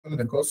तुम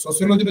देखो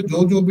सोशियोलॉजी रे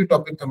जो भी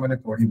टॉपिक तुम माने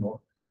पढिबो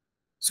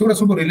सेगुड़ा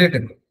सब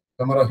रिलेटेबल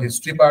तमरो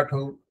हिस्ट्री पार्ट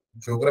हो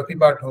ज्योग्राफी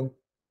पार्ट हो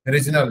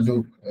रीजनल जो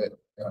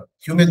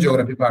ह्यूमन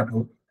ज्योग्राफी पार्ट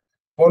हो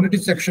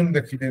पॉलिटिक्स सेक्शन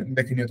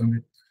देखिनियो तुम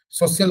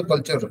सोशल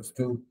कल्चर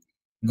जो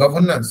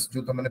गवर्नेंस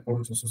जो तुम माने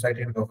पढो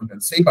सोसाइटी एंड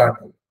गवर्नेंस सेही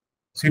पार्ट हो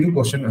सीडू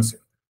क्वेश्चन आसे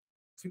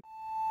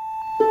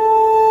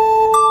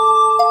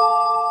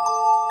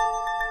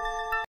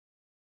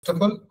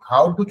सफल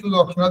हाउ टू चूज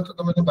ऑप्शनल तो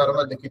तुम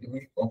बारंबार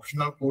देखि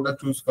ऑप्शनल कोडा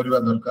चूज करबा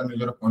दरकार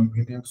निजर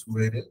कन्वीनियंस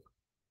वे रे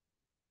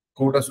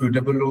कोडा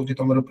सुइटेबल रोजी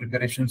तमरो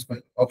प्रिपरेशंस पे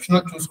ऑप्शनल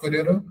चूज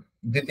करियो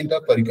दे तीनटा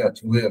तरीका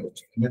अछि वे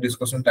अछि हम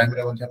डिस्कशन टाइम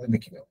रे हम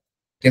देखिबा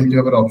केमति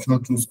भाबरे ऑप्शनल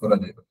चूज करा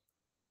जाय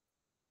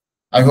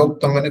आई होप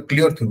तुम माने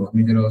क्लियर थिबो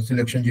निजर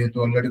सिलेक्शन जे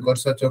तो ऑलरेडी कर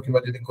सचो कि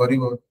जदी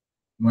करिवो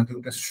मते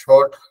उटे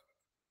शॉर्ट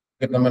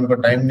के तमन को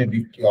टाइम ने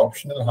दी कि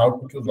optional how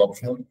to choose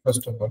optional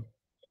first of all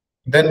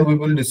then we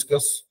will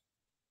discuss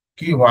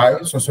कि व्हाई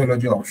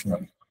सोशियोलॉजी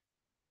ऑप्शनल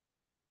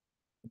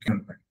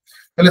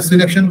पहले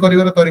सिलेक्शन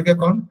करिवार तरीका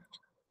कोन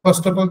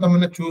फर्स्ट ऑफ ऑल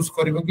तुमने चूज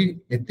करिवो कि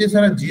एते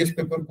सारा जीएस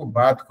पेपर को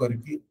बात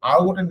करके आ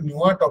गोटे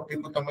न्यूआ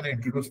टॉपिक को तुमने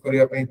इंट्रोड्यूस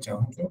करिया पई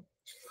चाहछो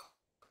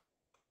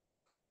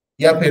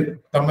या फिर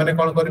तुमने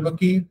कोन करिवो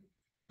कि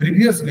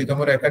प्रीवियसली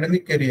तुमर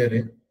एकेडमिक करियर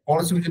रे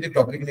कोन से जदी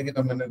टॉपिक ने कि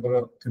तुमने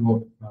थिबो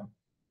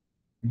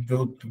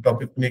जो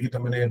टॉपिक ने कि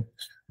तुमने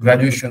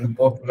ग्रेजुएशन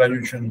पोस्ट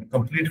ग्रेजुएशन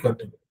कंप्लीट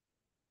करते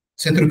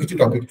सेतिर किछि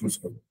टॉपिक चूज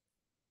करो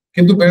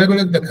किंतु बेले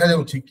बेले देखा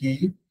जाउछि कि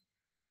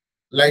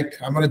लाइक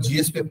हमर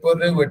जीएस पेपर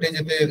रे वेटेज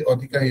एते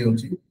अधिका हे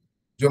होछि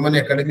जो माने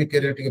एकेडमिक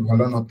करियर टिके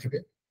भलो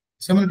नथिबे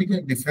से माने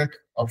टिके डिफरेंट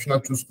ऑप्शनल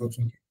चूज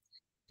करछन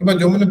किबा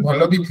जो माने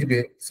भलो भी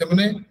थिबे से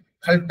माने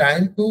खाली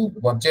टाइम को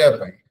बचाया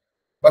पाई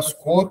बा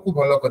स्कोर को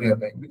भलो करिया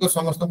पाई बिकॉज़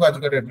समस्त को आज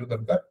का डेट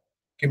दरकार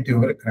केमति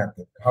होरे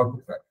crack how to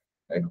crack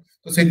right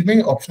तो सेट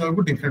में ऑप्शनल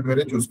को डिफरेंट वे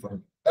रे चूज करो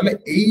ताले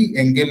एई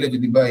एंगल ले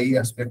जदी बा एई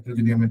एस्पेक्ट रे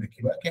जदी हमें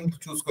देखिबा केमति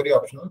चूज करिया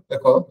ऑप्शनल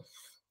देखो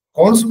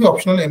कौन से भी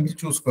ऑप्शनल एमसी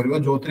चूज करिवो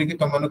जोतरे कि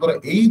तमन कर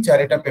एई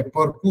चारिटा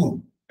पेपर को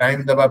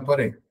टाइम दबा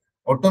परे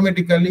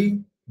ऑटोमेटिकली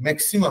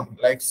मैक्सिमम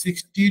लाइक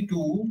 60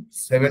 to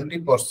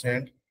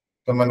 70%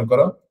 तमन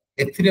कर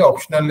एथिरे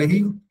ऑप्शनल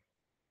ही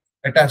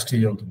अटैच्ड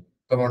हो जाउत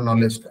तमर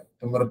नॉलेज का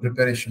तमर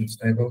प्रिपरेशंस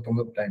टाइप ऑफ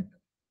तमर टाइम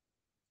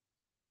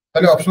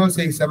ताले ऑप्शनल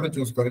से हिसाब रे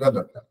चूज करबा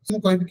दरकार हम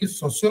कहबी कि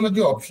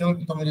सोशियोलॉजी ऑप्शनल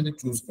को तमे जदी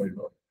चूज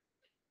करबो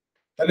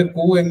ताले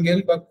को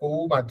एंगल बा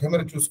को माध्यम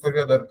रे चूज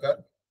करबा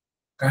दरकार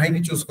काहे की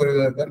चूज करे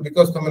दरकार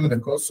बिकॉज़ तुमने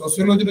देखो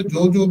सोशियोलॉजी रे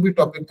जो भी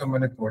टॉपिक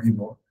तुमने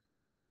पढिबो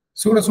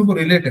सेगुड़ा सब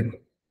रिलेटेबल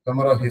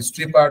तमरो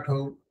हिस्ट्री पार्ट हो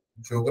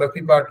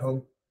ज्योग्राफी पार्ट हो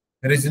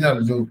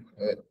रीजनल जो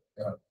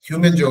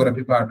ह्यूमन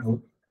ज्योग्राफी पार्ट हो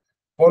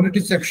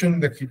पॉलिटिक्स सेक्शन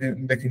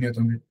देखिनियो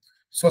तुम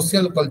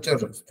सोशल कल्चर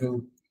जो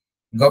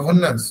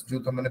गवर्नेंस जो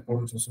तुमने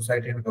पढो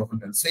सोसाइटी एंड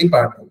गवर्नेंस सेही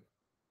पार्ट हो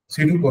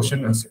सीडू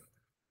क्वेश्चन आसे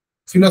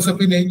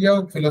फिलोसफी नहीं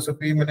जाओ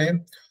फिलोसफी माने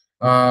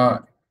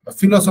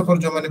फिलोसोफर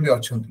जो माने भी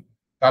अछंती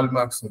कार्ल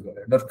मार्क्स हो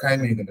गले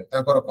डर्कहाइम हो गले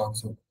ताकर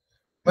कॉन्सेप्ट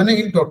माने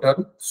इन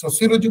टोटल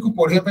सोशियोलॉजी को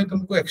पढिया पई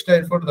तुमको एक्स्ट्रा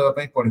एफर्ट देबा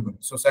पई पड़िबो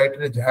सोसाइटी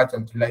रे जहा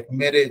चलती लाइक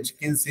मैरिज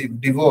किनशिप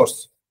डिवोर्स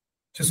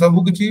से सब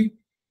किछि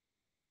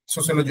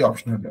सोशियोलॉजी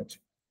ऑप्शनल अछि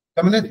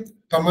त माने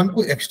तमन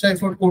को एक्स्ट्रा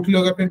एफर्ट कोठी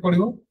लगा पई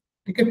पड़िबो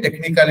ठीक है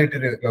टेक्निकलिटी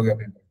रे लगा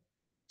पई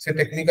से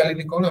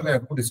टेक्निकलिटी कोन हमें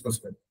आपको डिस्कस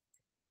कर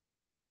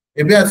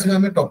एबे आसी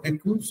हमें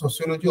टॉपिक को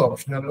सोशियोलॉजी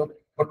ऑप्शनल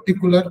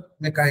पर्टिकुलर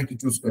में काहे की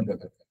चूज कर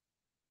देता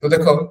तो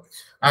देखो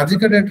आज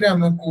का डेट रे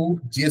हमको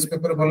जीएस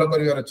पेपर भलो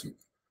करिवार अछि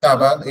ता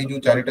बाद ए जो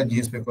चारिटा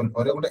जीएस पेपर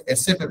परे गोटे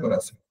एसए पेपर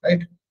आसे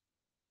राइट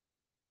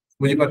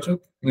बुझी पाछो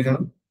बुझ जण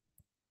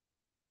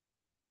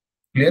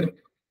clear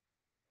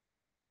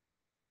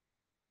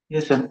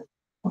yes sir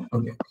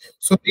okay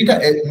so दीटा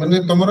माने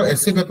तमरो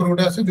एसए पेपर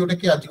गोटे आसे जोटे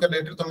कि आज का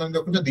डेट रे तमन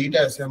देखो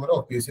दीटा एसए हमरो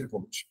ओपीएससी रे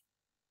पहुंच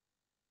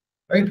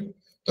राइट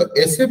तो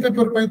एसए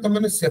पेपर पई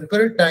तमने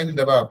सेपरेट टाइम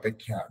देबा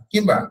अपेक्षा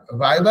किबा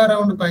वाइवा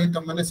राउंड पई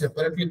तमने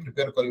सेपरेटली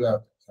प्रिपेयर करबा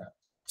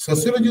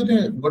सोशियोलॉजी रे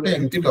गोटे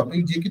एमटी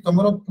टॉपिक जे कि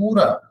तमरो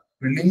पूरा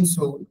प्रीलिम्स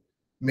हो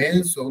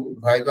मेंस हो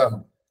वाइवा हो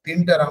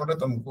तीनटा राउंड रे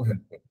तुमको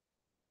हेल्प कर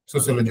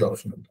सोशियोलॉजी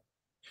ऑप्शनल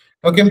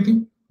तो केमती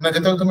ना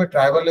जतो तुम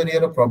ट्राइबल एरिया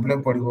रो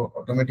प्रॉब्लम पड़िबो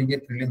ऑटोमेटिकली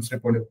प्रीलिम्स रे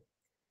पड़िबो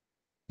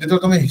जतो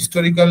तुम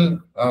हिस्टोरिकल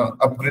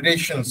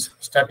अपग्रेडेशंस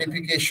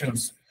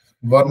स्ट्रैटिफिकेशंस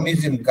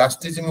वर्निज्म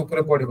कास्टिज्म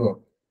ऊपर पड़िबो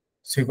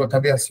से कथा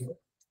भी आसीबो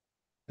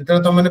जतो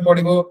तुम माने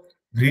पड़िबो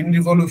ग्रीन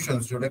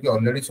रिवोल्यूशंस जोटा कि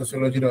ऑलरेडी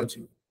सोशियोलॉजी रे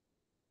अछि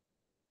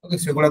ओके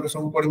सेगुडा को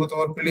सब पढिबो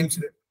तमर प्रीलिम्स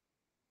रे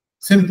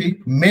सेमती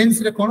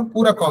मेंस रे कोन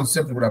पूरा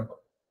कांसेप्ट गुडा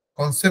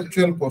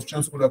conceptual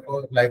questions गुडा को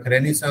लाइक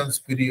रेनेसांस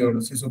पीरियड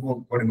से सब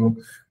पढिबो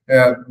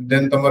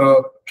देन तमर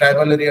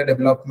tribal area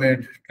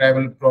development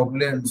tribal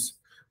problems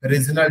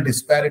regional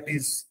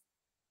disparities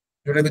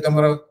जोटा कि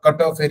तमर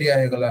कट ऑफ एरिया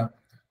हे गला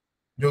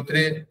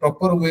जोतरे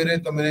प्रॉपर वे रे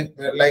तमने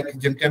लाइक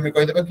जेमते हम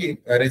कहि देबा कि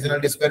regional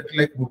disparity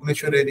like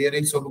Bhubaneswar area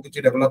रे सब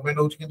किछि डेवलपमेंट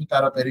होछ किंतु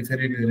तारा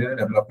पेरिफेरल एरिया रे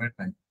डेवलपमेंट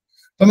नै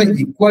तमे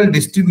equal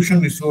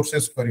distribution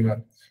resources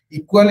करिवा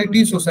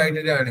equality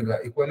society रे आनिबा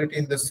इक्वालिटी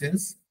इन द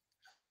सेंस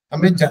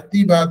हमें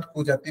जातिवाद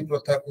को जाति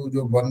प्रथा को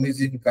जो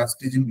वर्निज्म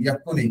कास्टिज्म या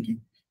को नहीं की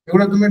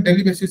एगुड़ा तुम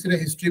डेली बेसिस रे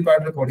हिस्ट्री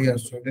पार्ट रे पढ़ी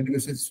आछो डेली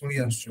बेसिस सुनी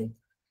आछो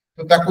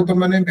तो ताको तुम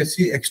माने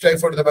बेसी एक्स्ट्रा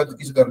एफर्ट देबा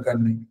किछ दरकार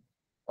नहीं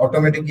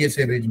ऑटोमेटिक ये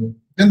सेव हो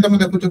देन तुम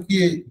देखो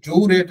कि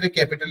जो रेट रे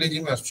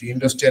कैपिटलिज्म आछी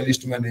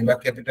इंडस्ट्रियलिस्ट माने बा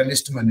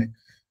कैपिटलिस्ट माने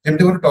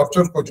जेमते ஒரு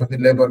टॉर्चर करछथि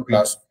लेबर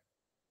क्लास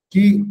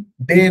कि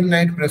day and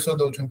night pressure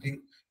दउछथि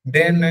day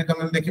and night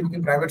तुम देखिबो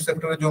कि प्राइवेट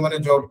सेक्टर रे जो माने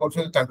जॉब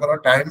करछथि ताकर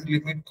टाइम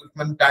लिमिट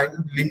माने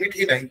टाइम लिमिट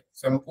ही नहीं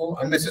सबको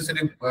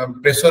अननेसेसरी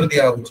प्रेशर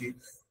दिया होची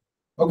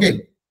ओके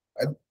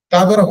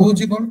ता द्वारा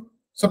होची कोन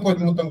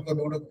सपोज मु तुमको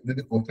गोटे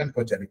जदी क्वेश्चन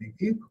पचारि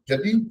कि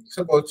जदी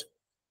सपोज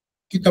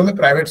कि तुम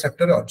प्राइवेट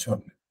सेक्टर रे अछो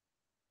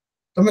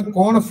तुम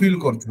कौन फील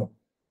करछो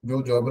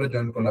जो जॉब रे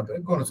जॉइन करला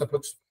पे कौन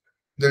सपोज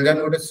दिलजान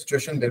गोटे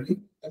सिचुएशन देली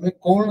तुम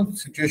कौन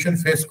सिचुएशन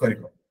फेस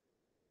करिवो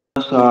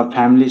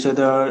फैमिली से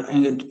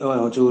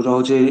जो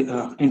रोजे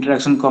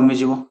इंटरेक्शन कमी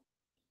जीवो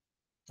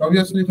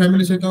ऑब्वियसली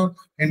फैमिली से तो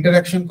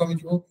इंटरेक्शन कमी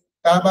जीवो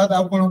ता बाद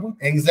आ कोन हो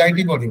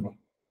anxiety बढ़िवो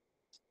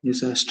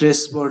yes stress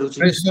बढ़ु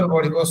pressure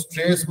बढ़िवो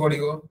stress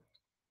बढ़िवो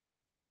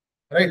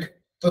right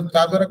तो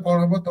ता द्वारा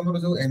कोन हो तमरो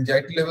जो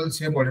एंजाइटी लेवल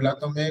से बढ़ला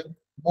तमे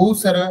बहुत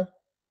सारा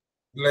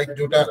लाइक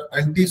जोटा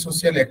एंटी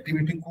सोशल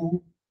एक्टिविटी को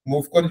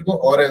मूव करबो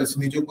और एल्स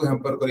निजो को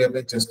हैम्पर करिया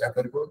पे चेष्टा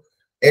करबो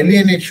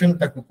एलिएनेशन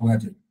तक कुआ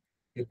जे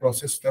ये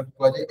प्रोसेस तक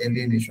कुआ जे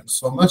एलिएनेशन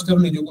समस्त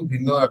निजो को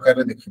भिन्न आकार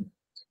रे देखिबो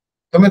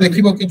तमे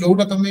देखिबो कि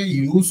जोटा तमे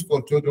यूज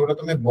करछो जोटा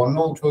तमे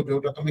बनाउछो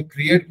जोटा तमे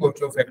क्रिएट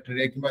करछो फैक्टरी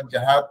रे किबा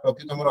जहा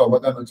प्रति तमरो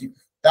अवदान अछि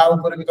ता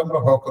ऊपर भी तमरो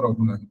हक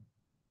रहु नाही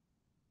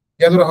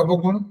या द्वारा हबो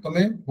कोन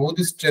तमे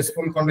बहुत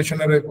स्ट्रेसफुल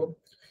कंडीशन रे रहबो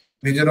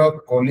निजर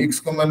कलीग्स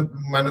को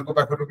मान को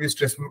पाखर भी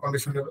स्ट्रेसफुल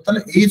कंडीशन रे ताले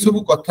एई सब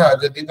कथा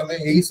जदी तमे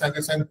एई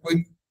संगे संग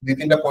कोई दि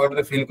तीनटा पॉइंट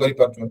रे फील करि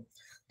पाछो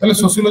ताले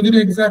सोशियोलॉजी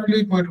रे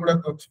एग्जैक्टली पॉइंट गुडा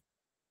अछि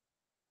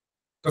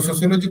तो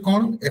सोशियोलॉजी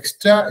कोन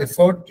एक्स्ट्रा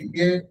एफर्ट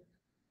ये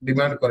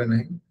डिमांड करे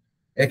नहीं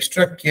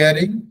एक्स्ट्रा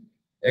केयरिंग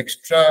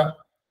एक्स्ट्रा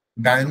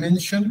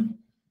डायमेंशन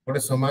गोटे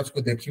समाज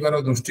को देखिबार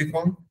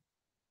दृष्टिकोण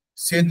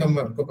से तुम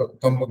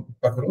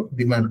पाखर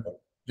डिमांड कर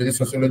जदी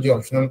सोशियोलॉजी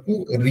ऑप्शनल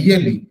को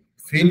रियली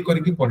फील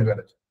करके पढिबार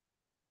अछि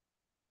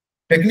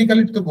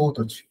टेक्निकलिटी तो बहुत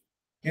अच्छी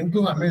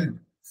किंतु हमें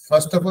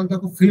फर्स्ट ऑफ ऑल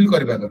ताको फील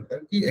करबा दरकार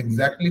कि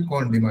एग्जैक्टली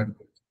कौन डिमांड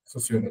कर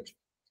सोशियोलॉजी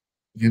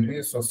जेतु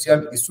ये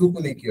सोशल इशू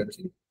को लेके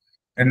अछि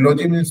and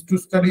logy means to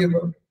study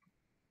about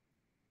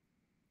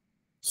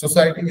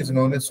society is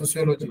known as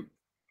sociology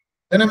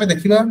then हमें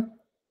देखिबा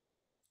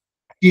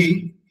कि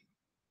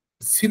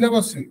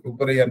सिलेबस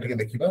ऊपर यार के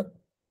देखिबा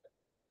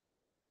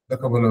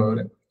देखो बोलो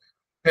रे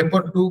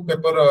पेपर 2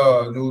 पेपर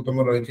जो तुम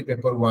रही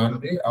पेपर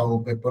 1 रे आ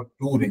पेपर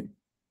 2 रे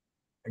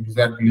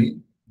एग्जैक्टली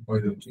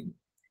कोइ दोची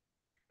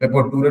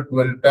पेपर 2 रे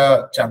 12 टा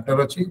चैप्टर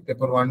अछि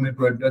पेपर 1 रे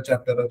 12 टा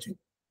चैप्टर अछि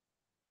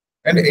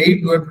एंड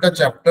 8 12 टा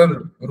चैप्टर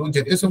रु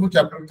जेते सब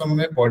चैप्टर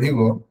तुमने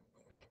पढिबो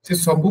से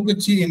सब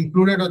किछि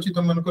इंक्लूडेड अछि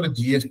तुम मनकर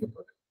जीएस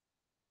पेपर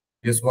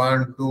जीएस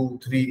 1 2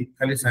 3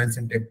 खाली साइंस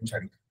एंड टेक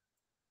छाडी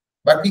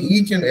बाकी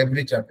ईच एंड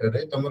एवरी चैप्टर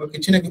रे तुमरो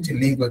किछि ना किछि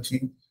लिंक अछि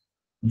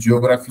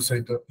जियोग्राफी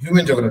सहित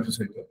ह्यूमन जियोग्राफी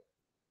सहित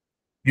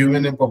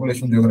ह्यूमन एंड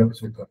पॉपुलेशन जियोग्राफी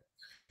सहित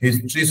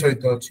हिस्ट्री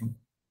सहित अछि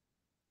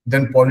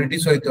then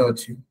politics सहित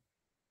अछि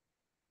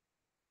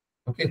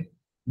okay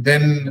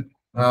then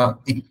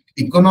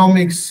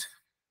economics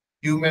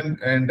human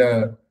and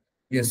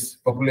yes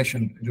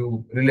population जो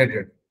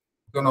related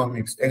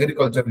economics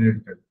agriculture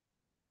related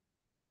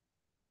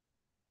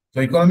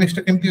so economics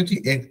टा केमती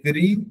अछि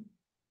agri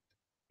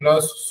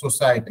plus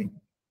society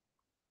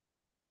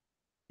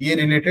ये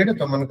रिलेटेड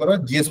त मन करो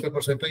जीएस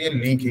पेपर सहित ये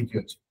लिंक हे कि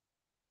अछि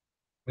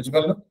बुझ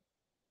गलो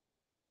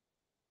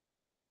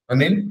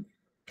Anil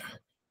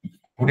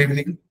good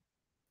evening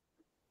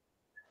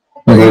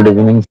good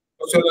evening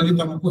sociology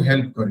तुमको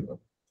हेल्प करिवो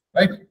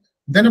राइट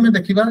देन हमें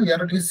देखिबा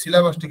यार टी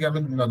सिलेबस टी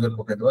हमें नजर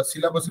पकाय दबा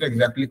सिलेबस रे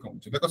एग्जैक्टली कोन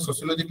छै देखो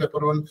सोशियोलॉजी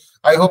पेपर 1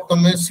 आई होप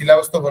तुमने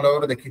सिलेबस तो भलो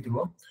भाबरे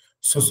देखिथिबो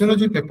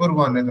सोशियोलॉजी पेपर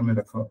 1 ने तुम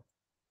देखो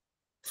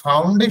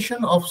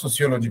फाउंडेशन ऑफ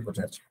सोशियोलॉजी को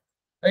छै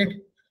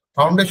राइट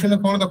फाउंडेशन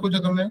कोन देखो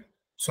छ तुमने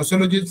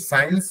sociology is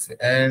science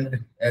and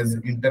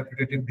as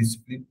interpretative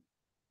discipline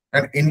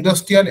and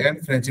industrial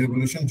and French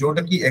revolution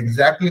जोटा की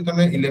एग्जैक्टली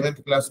तुमने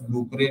 11th क्लास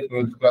बुक रे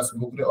 12th क्लास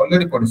बुक रे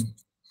ऑलरेडी पढि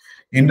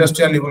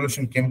इंडस्ट्रियल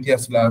रिवॉल्यूशन केमती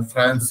आसला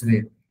फ्रांस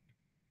रे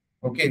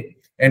okay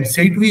and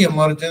set we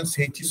emergence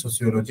हेची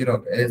sociology row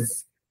as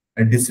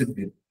a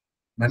discipline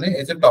माने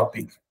एज अ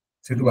टॉपिक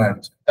सेटु बाहर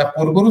ता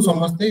पूर्वरु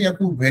समस्त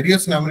याकू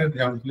वेरियस नाम रे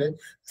जानथले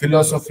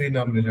फिलोसॉफी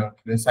नाम रे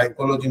जानथले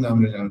साइकोलॉजी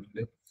नाम रे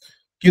जानथले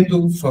किंतु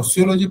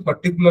सोशियोलॉजी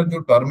पर्टिकुलर जो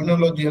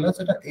टर्मिनोलॉजी हला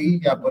सेटा एई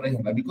या पर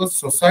हला बिकॉज़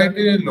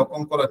सोसाइटी रे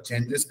लोकन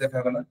चेंजेस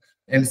देखा गला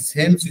एंड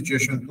सेम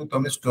सिचुएशन को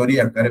तमे स्टोरी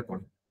आकारे पढ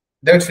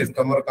दैट्स इट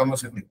तमर काम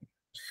से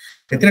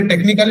एतरे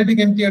टेक्निकलिटी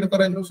केमती ऐड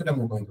करा जो सेटा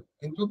मु कहू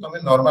किंतु तमे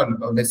नॉर्मल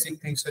बेसिक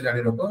थिंग्स से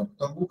जानि रखो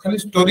तुमको खाली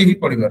स्टोरी ही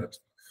पढिबार अछि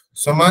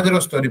समाज रो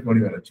स्टोरी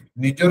पढिबार अछि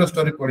निजरो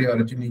स्टोरी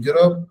पढिबार अछि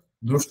निजरो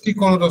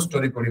दृष्टिकोण रो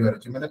स्टोरी पढिबार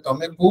अछि माने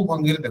तमे को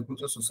भंगी रे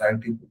देखुछो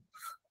सोसाइटी को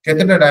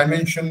केतेटा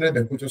डायमेंशन रे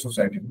देखुछो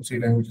सोसाइटी को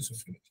सेटा होछि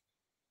सोशियोलॉजी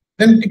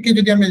देन टिके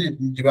जदि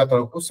हमें जिबा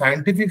तळको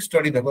साइंटिफिक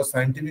स्टडी देखो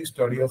scientific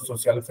study of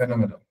social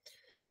phenomena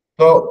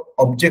तो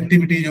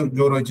ऑब्जेक्टिविटी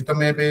जो रही तुम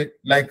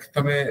लाइक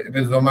तुम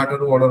जोमाटो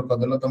रू ऑर्डर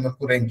करदेल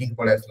तुमको रैंकिंग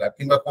पड़े आसला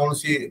कि कौन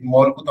सी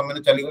मॉल को तुम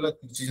चलीगल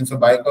किसी जिन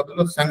बाय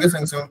करदेल संगे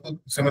संगे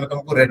से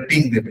तुमको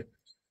रेटिंग देवे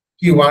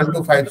कि 1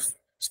 to 5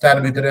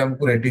 स्टार भितर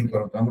हमको रेटिंग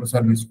करो हम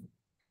सर्विस को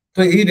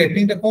तो यही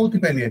रेटिंग टा कौन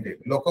निजे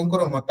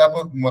लोकंर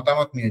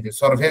मतामत निजे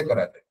सर्वे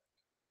करा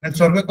एंड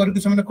सर्वे करके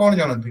से कौन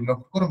जानती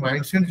लोकर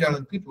माइंडसेट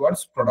जानती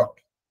टुवर्ड्स प्रोडक्ट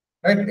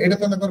राइट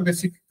एटा तो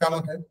बेसिक काम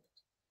था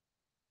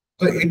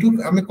तो एटू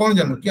आमे कौन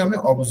जानू कि आमे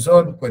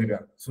ऑब्जर्व करिया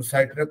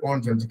सोसाइटी रे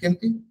कौन चलछि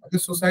केमति अगर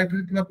सोसाइटी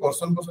रे थिबा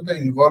पर्सन को सहित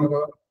इन्वॉल्व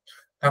हो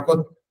ताको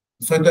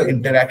सहित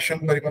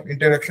इंटरैक्शन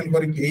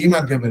करी कि एही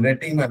माध्यम रे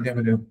रेटिंग माध्यम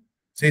रे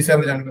से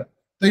हिसाब जानबा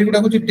तो एगुडा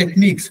कुछ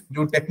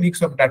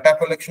टेक्निक्स ऑफ डाटा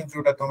कलेक्शन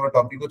जोटा तमरो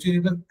टॉपिक अछि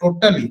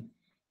टोटली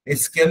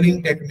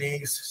स्केलिंग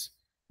टेक्निक्स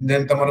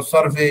देन तमरो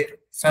सर्वे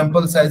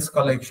सैंपल साइज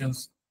कलेक्शंस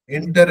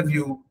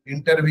इंटरव्यू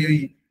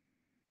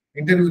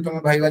तुम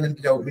भाईवा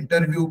जंती जाओ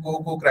इंटरव्यू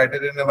को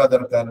क्राइटेरिया नेबा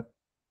दरकार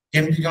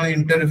केमती जण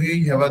इंटरव्यू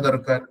हेबा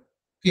दरकार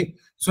कि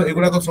सो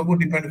एगुडा को सब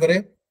डिपेंड करे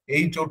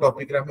एई जो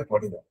टॉपिक रे हमें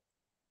पढिबा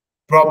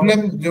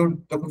प्रॉब्लम जो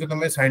देखो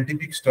तुम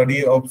scientific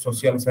study of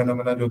social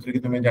phenomena जो कि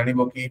तुम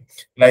जानिबो कि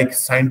लाइक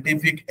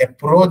साइंटिफिक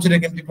अप्रोच रे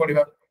केमती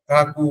पढिबा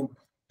काकू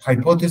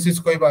हाइपोथेसिस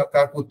कहबा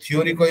काकू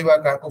थ्योरी कहबा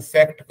काकू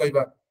फैक्ट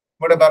कहबा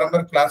मोटे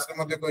बारंबार क्लास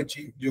रे मध्ये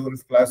कहछि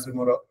जियोग्राफी क्लास रे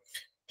मोर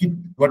कि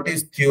what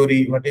is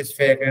theory what is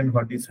fact and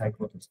what is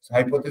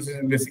hypothesis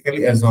is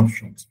basically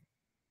assumptions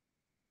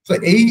so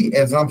ei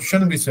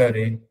assumption विषय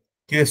रे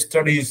केस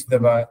स्टडीज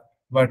देबा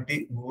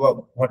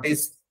what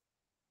is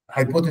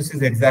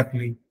hypothesis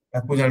exactly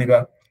ताकू जानिबा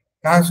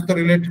का सहित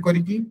रिलेट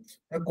करी कि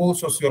को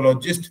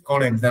सोशियोलॉजिस्ट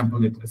कोन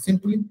एग्जांपल देते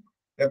सिंपली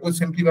ताकू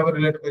सिंपली बाबा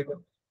रिलेट करबा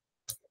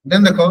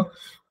देन देखो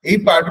ए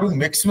पार्ट रो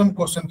मैक्सिमम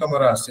क्वेश्चन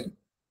तमरा आसे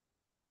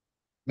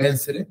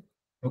मेंस रे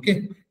ओके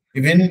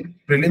इवन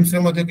प्रीलिम्स रे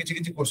मध्ये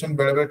किछि क्वेश्चन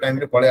बेले बेले टाइम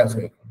रे पळे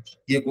आसे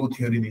ये को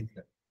थ्योरी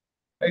देथिला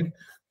राइट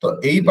तो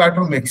एई पार्ट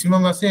रो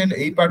मैक्सिमम आसे एंड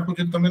एई पार्ट को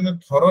जो तमे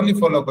थोरोली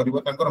फॉलो करबो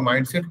तांकर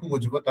माइंडसेट को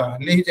बुझबो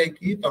ताहले ही जाय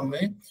कि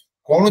तमे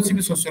कौन सी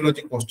भी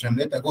सोशियोलॉजी क्वेश्चन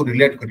रे ताको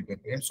रिलेट करि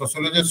पाबे and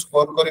sociology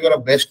score करिवार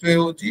best way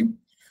होची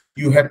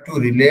you have to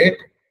relate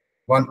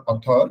one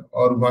author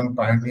और वन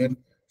पायनियर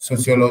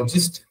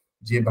सोशियोलॉजिस्ट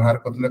जे बाहर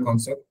करले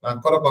कांसेप्ट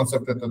तांकर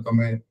कांसेप्ट तो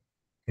तमे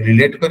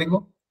रिलेट करिवो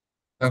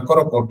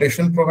तांकर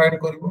कोटेशन प्रोवाइड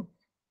करिवो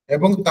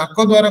एवं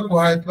ताको द्वारा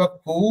कहैतबा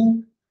को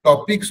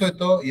टॉपिक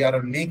सहित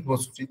यार लिंक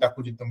बसुची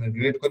ताको जे तमे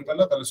रिलेट करि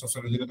पाला ताले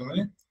सोशियोलॉजी रे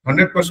तमे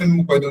 100%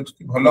 मु कहि दउची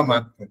कि भलो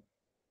मार्क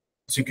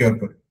सिक्योर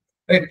कर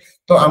राइट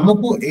तो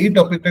हमको एई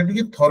टॉपिक टा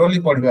कि थोरोली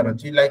पढिबार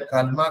अछि लाइक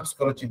कार्ल मार्क्स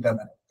को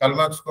चिंताधारा कार्ल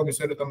मार्क्स को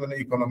विषय रे तमे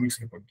इकोनॉमिक्स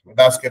के पढिबो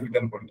दास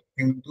कैपिटल पढिबो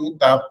किंतु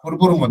ता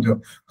पूर्वरु मध्ये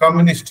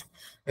कम्युनिस्ट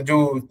जो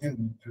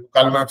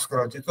कार्ल मार्क्स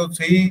को अछि तो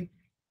सेही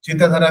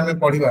चिंताधारा में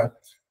पढिबा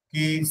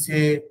कि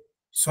से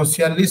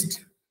सोशलिस्ट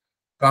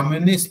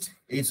कम्युनिस्ट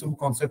ए सब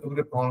कांसेप्ट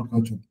रे कोन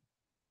कहछु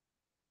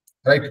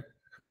राइट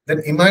देन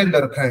इमाइल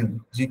डरखाइन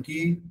जे कि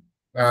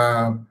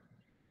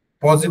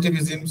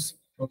पॉजिटिविज्म्स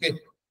ओके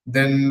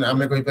देन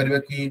हमें कहि परबा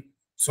कि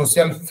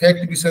सोशल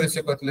फैक्ट विषय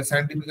से कहतले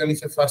साइंटिफिकली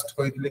से फर्स्ट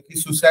कहतले कि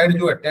सुसाइड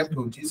जो अटेम्प्ट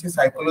होची से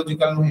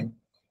साइकोलॉजिकल नहे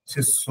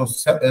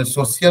से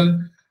सोशल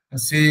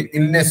से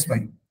इलनेस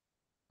भाई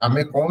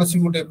हमें कौन सी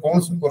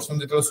पर्सन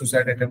जेतो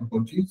सुसाइड अटेम्प्ट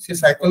करची से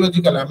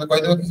साइकोलॉजिकल हमें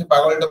कहि देबा कि से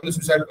पागल डबल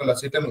सुसाइड कला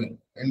सेटा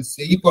नहे एंड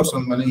सेही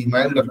पर्सन माने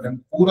इमाइल डरखाइन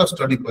पूरा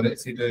स्टडी करे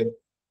सेटा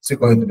से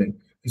कहतले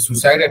कि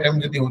सुसाइड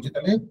अटेम्प्ट जदी होची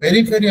तले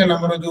पेरिफेरियल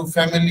हमर जो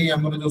फैमिली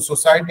हमर जो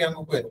सोसाइटी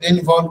हमको एते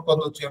इन्वॉल्व कर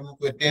दोची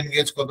हमको एते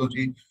एंगेज कर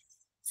दोची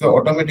सो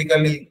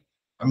ऑटोमेटिकली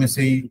हमें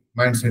सही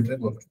माइंडसेट रे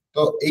बोल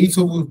तो एई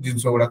सब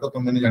जिंस गुडा को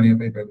तुम जानिया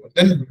पाई पाबो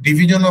देन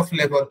डिवीजन ऑफ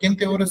लेबर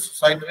केमते ओरे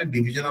सोसाइटी रे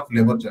डिवीजन ऑफ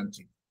लेबर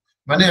चलची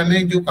माने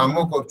हमें जो काम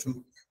करछु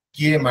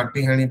किए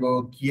माटी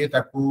हानिबो किए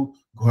ताकू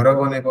घर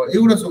बनेबो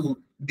एउडा सब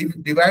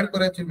डिवाइड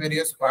करे छै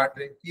वेरियस पार्ट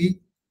रे कि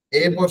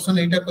a person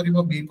Etah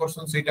करिवो B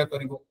person सेटा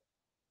करिवो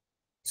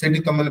सेठी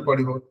तमने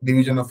पडिवो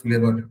division of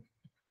labour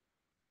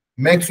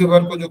max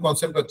weber को जो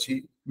कांसेप्ट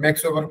अछि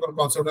मैक्स वेबर को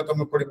कांसेप्ट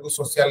तमने पडिवो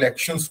सोशल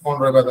एक्शंस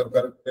कोन रहबा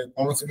दरकार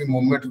कोन से भी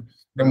मूवमेंट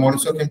रे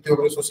मनुष्य केमते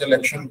ओरे सोशल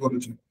एक्शन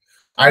करूची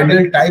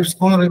आइडियल टाइप्स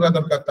कोन रहबा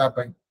दरकार ता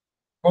पई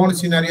कोन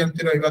सिनेरियो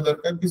एमती रहबा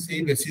दरकार कि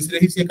से बेसिस रे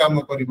ही से काम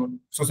करिवो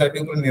सोसाइटी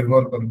ऊपर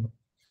निर्भर करिवो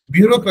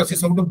ब्यूरोक्रेसी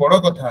सब बड़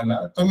कथा हला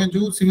तमे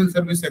जो सिविल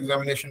सर्विस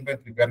एग्जामिनेशन पे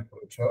प्रिपेयर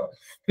करू छ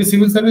कि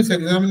सिविल सर्विस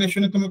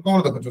एग्जामिनेशन तमे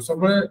कोन देखो छ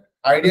सब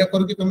आइडिया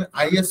कर कि तमे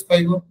आईएएस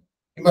पाइबो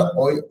किबा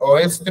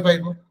ओएस ते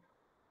पाइबो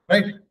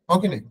राइट हो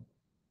कि नहीं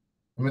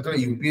तमे तो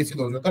यूपीएससी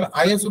दो तो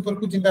आईएएस ऊपर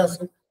को चिंता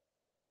आसे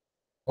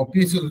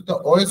ओपीएससी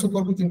तो ओएस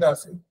ऊपर को चिंता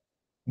आसे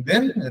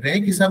देन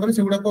रैंक हिसाब रे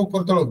सेगुडा को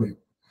ऊपर तळ होय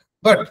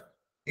बट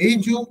ए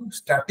जो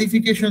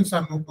स्ट्रैटिफिकेशंस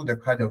हमको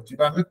देखा जाउची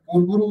बा हमें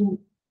पूर्वरु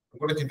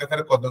गोटे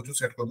चिंताधारा कर दउछु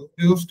सेट कर दउ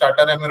जो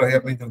स्टार्टर में रहया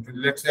पई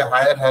चाहू लेट्स से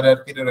हायर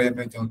हायरार्की रे रहया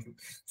पई चाहू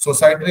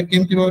सोसाइटी रे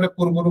केमति भाबरे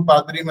पूर्वरु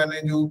पादरी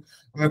माने जो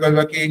हमें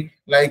कहबा कि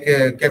लाइक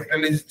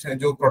कैपिटलिस्ट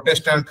जो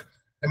प्रोटेस्टेंट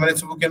एमाने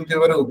सब केमति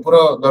भाबरे ऊपर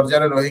दर्जा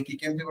रे रही कि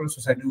केमति भाबरे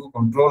सोसाइटी को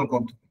कंट्रोल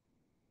करथु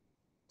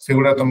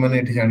सेगुडा तुम माने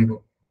एठी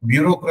जानिबो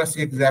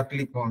ब्यूरोक्रेसी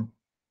एग्जैक्टली कोन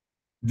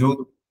जो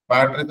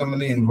पार्ट रे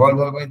तुमने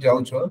इन्वॉल्व होबे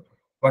जाउ छ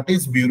व्हाट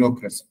इज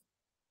ब्यूरोक्रेसी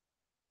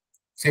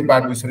से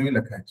पार्ट विषय भी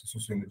लिखा है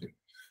sociology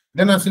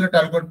then आसिले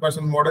Talcott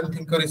person modern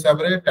thinker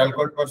हिसाब रे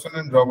टैलकट पर्सन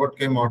एंड रॉबर्ट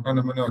के मॉर्टन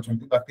माने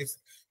अछंती बाकी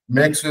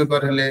मैक्स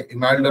वेबर हेले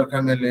इमाइल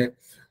डरखाम हेले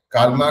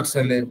कार्ल मार्क्स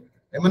हेले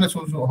ए माने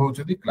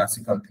होचदी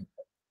classical thinker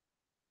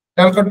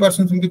Talcott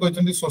person सिंती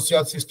कहचंदी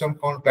social system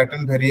कोन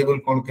पैटर्न वेरिएबल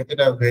कोन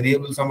केतेटा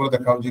वेरिएबल्स हमर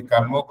देखाउ जे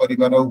काम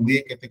करिवार वे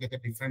केते केते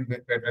डिफरेंट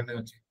पैटर्न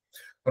अछि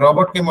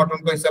रॉबर्ट के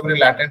मॉर्टन को हिसाब रे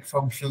लैटेंट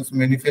फंक्शंस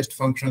मैनिफेस्ट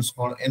फंक्शंस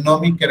कोन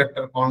एनोमिक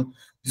कैरेक्टर कोन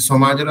जे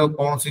समाज रो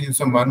कोन से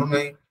जिंस मानु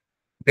नै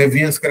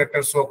डेवियंस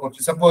कैरेक्टर शो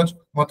करछि सपोज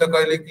मते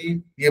कहले कि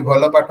ये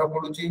भलो पाठ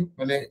पढुछि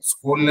माने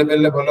स्कूल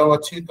लेवल ले भलो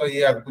अछि तो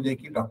ये आगु जे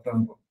कि डॉक्टर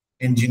हो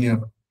इंजीनियर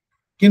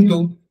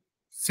किंतु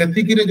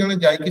सेतिकी रे जने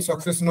जाय कि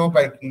सक्सेस न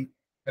पाइ कि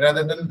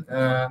रादर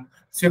देन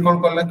से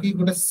कोन करला कि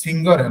गोटे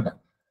सिंगर हैला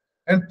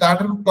एंड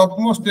ताटर टॉप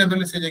मोस्ट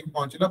लेवल से जे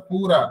पहुंचला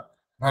पूरा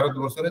भारत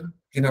वर्ष रे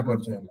किना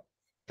परिचय हैला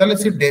तले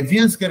से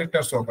डेवियंस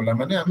कैरेक्टर शो करला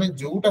माने हमें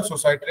जोटा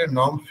सोसाइटी रे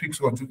नॉर्म फिक्स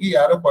करछु कि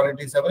यार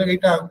क्वालिटी हिसाब रे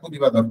एटा हमको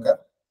दिबा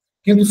दरकार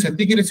किंतु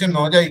सेतिकी रे से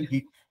न जाय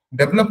कि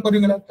डेवलप करि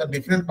गेला त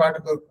डिफरेंट पार्ट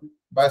कर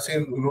बा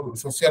से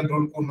सोशल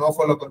रूल को न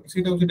फॉलो कर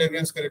सीटा होची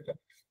डेवियंस कैरेक्टर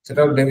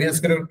सेटा डेवियंस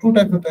कैरेक्टर टू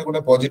टाइप होता है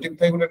गोटे पॉजिटिव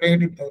थाई गोटे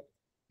नेगेटिव थाई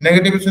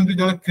नेगेटिव सेंति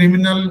जने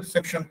क्रिमिनल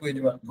सेक्शन को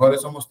जेबा घरे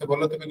समस्त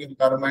बोलो तबे कि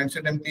तार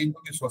माइंडसेट एमती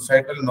कि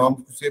सोसाइटल नॉर्म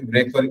से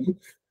ब्रेक करके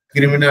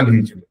क्रिमिनल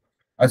ही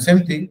जेबा आ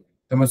सेमती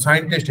तमे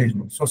साइंटिस्ट हे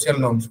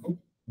सोशल नॉर्म्स को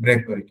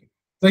ब्रेक करके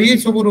तो ये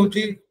सब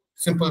रोची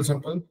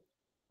सिंपल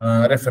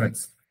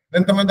रेफरेंस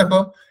देन तमे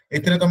देखो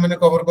एथरे तमे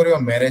कवर करियो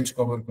मैरिज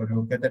कवर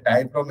करियो केते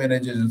टाइप रो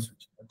मैरिजेस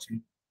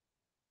अछि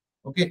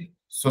ओके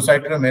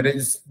सोसाइटी रो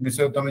मैरिज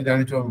विषय तमे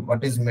जानि छो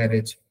व्हाट इज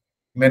मैरिज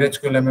मैरिज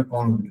को लेमे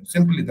कोन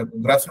सिंपली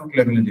देखो ग्रास रूट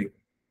लेवल जे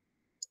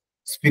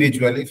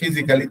स्पिरिचुअली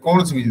फिजिकली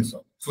कोन से विषय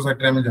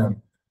सोसाइटी में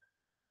जान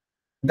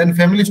देन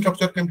फैमिली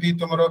स्ट्रक्चर केमती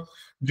तमरो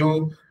जो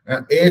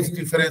एज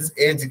डिफरेंस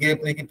एज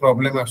गैप ने की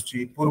प्रॉब्लम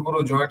आछि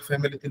पूर्वरो जॉइंट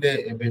फैमिली थिले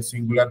एबे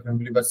सिंगुलर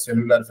फैमिली बस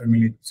सेलुलर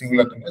फैमिली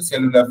सिंगुलर तो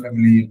cellular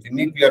family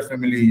nuclear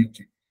family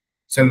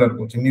cellular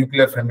को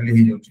न्यूक्लियर फैमिली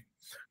ही जाउची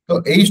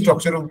तो एई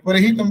स्ट्रक्चर ऊपर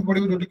ही तुम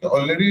पढिबो जोटी के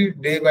ऑलरेडी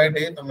डे बाय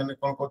डे तुमने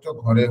कोन करछो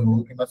घरे हो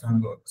किबा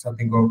संग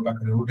साथी को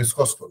पाखरे हो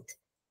डिस्कस करछो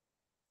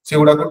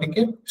सेउडा को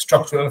टिके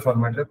स्ट्रक्चरल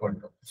फॉर्मेट रे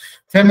पढो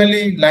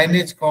फैमिली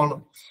लाइनेज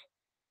कोन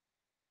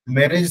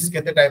मैरिज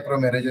केते टाइप रो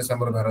मैरिजेस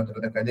हमर भारत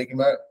रे देखा जाय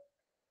किबा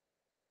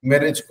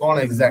मैरिज कोन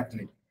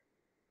एग्जैक्टली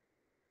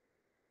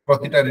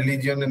प्रतिटा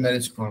रिलीजन में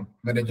मैरिज कोन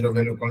मैरिज रो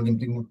वैल्यू कोन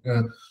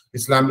जेमति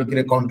इस्लामिक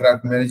रे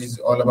contract marriage is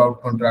all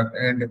about contract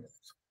and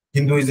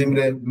Hinduism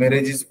रे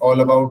marriage is all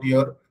about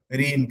your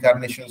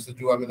reincarnation से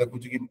जो हमें देखु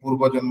कि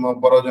पूर्व जन्म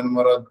पर जन्म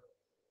रो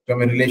जो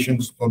हम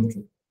रिलेशंस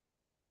करछु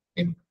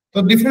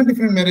तो डिफरेंट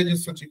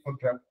मैरिजेस अछि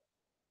कॉन्ट्रैक्ट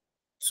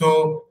सो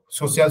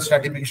सोशल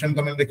स्ट्रैटिफिकेशन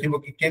तमे देखिबो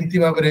कि केमति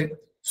भाबरे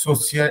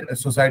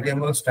सोसाइटी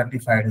हमर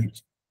स्ट्रैटिफाइड है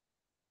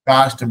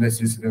कास्ट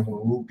बेसिस रे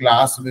हो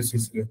क्लास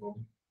बेसिस रे हो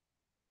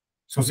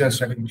सोशल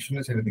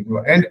स्ट्रैटिफिकेशन से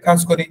देखिबो एंड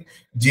खास करी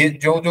जे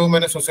जो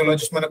माने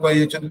सोशियोलॉजिस्ट माने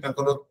कहि छन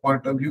ताकर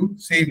पॉइंट ऑफ व्यू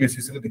सेही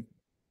बेसिस रे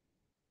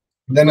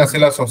देखिबो then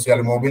आसिला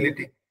social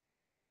mobility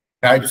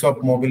types of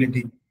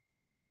mobility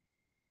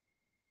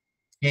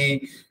की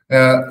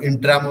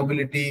intra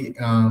mobility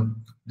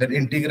then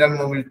integral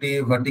mobility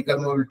vertical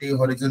mobility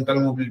horizontal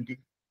mobility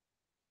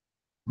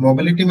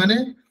mobility माने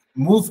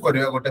मूव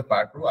करिया गोटे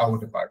पार्ट रु आ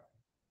गोटे पार्ट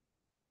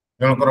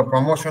जनकर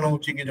प्रमोशन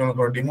होची कि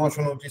जनकर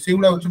डिमोशन होची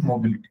सेउडा होची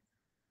mobility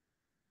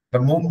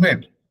the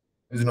movement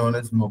is known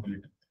as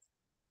mobility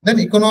then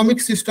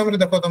economic system रे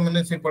देखो त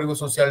माने से पड़िबो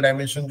सोशल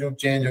डायमेंशन जो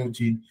चेंज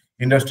होची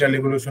इंडस्ट्रियल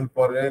रिवोल्यूशन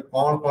पर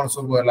कोन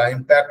सब होला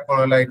इंपैक्ट कोन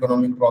होला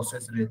इकोनॉमिक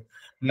प्रोसेस रे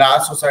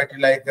लास्ट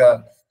सोसाइटी लाइक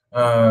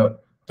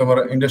तमर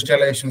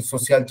इंडस्ट्रियलाइजेशन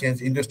सोशल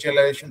चेंज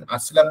इंडस्ट्रियलाइजेशन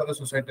असला पर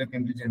सोसाइटी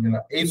केमती चेंज होला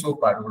ए सब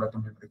पार्ट गुडा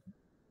तुम देखो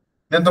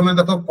देन तुम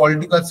देखो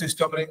पॉलिटिकल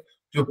सिस्टम रे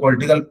जो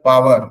political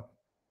power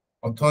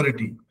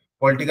authority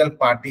political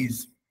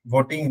parties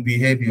voting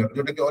behaviour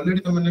जोटा कि ऑलरेडी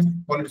तुमने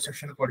पॉलिटिक्स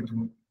सेक्शन पढ़ी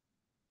थी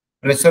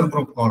प्रेशर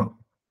ग्रुप कोन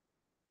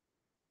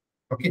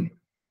ओके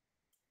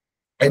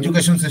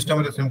एजुकेशन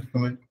सिस्टम रे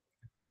तुम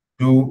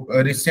जो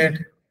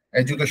रिसेंट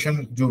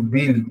एजुकेशन जो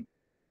bill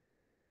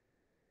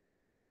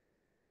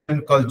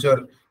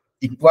culture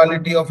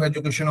equality of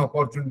education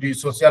opportunity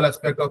social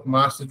aspect of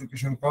mass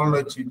education कोन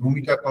रही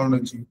भूमिका कोन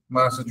रही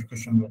मास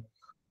एजुकेशन रो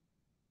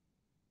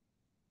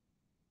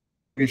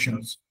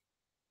एजुकेशंस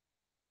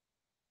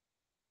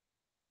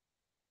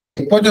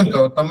पर्यंत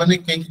तमने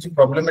किछि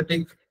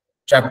प्रॉब्लमेटिक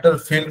चैप्टर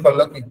फेल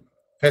करला कि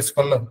फेस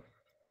करला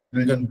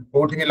रिजन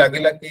कोठी भी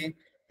लागिला कि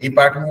ए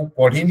पार्ट मु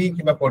पढिनी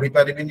किबा पढि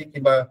पारिबिनी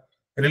किबा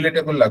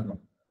रिलेटेबल लागो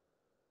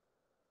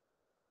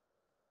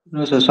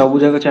नो सर सब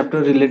जगह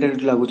चैप्टर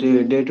रिलेटेड लागु छै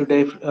डे टू डे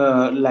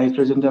लाइफ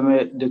रे जेम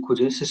हमें देखु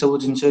छै से सब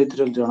जिंस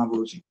इथरे जाना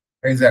पड़ु छै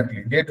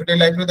exactly day to day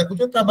life रे देखु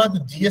छ ता बाद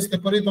जीएस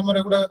पेपर रे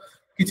तमरे गुडा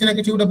किछि ना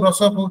किछि गुडा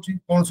ब्रश अप होछि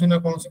कोन से ना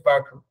कोन से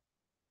पार्ट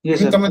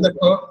यस तमे सर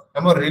देखो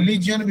हम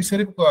रिलीजन विषय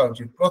रे को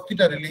आछि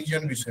प्रतिटा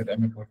रिलीजन विषय रे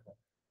हम पढो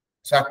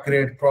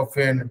सैक्रेड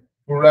प्रोफेन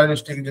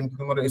प्लुरलिस्टिक जेम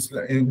तमरे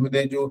इस्लाम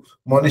जो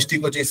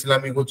मोनिस्टिक होछि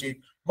इस्लामिक होछि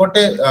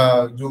गोटे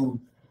जो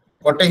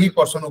गोटे ही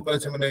पर्सन ऊपर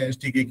से माने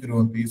स्टिक ही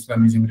रहती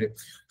इस्लामिज्म रे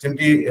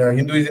जेमति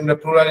हिंदुइज्म रे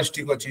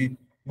प्लुरालिस्टिक अछि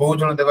बहुत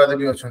जन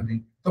देवादेवी अछंती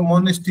तो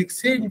मोनिस्टिक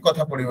सेम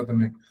कथा पडिबो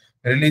तमे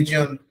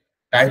religion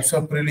types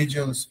of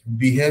religions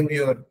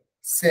behaviour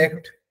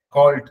sect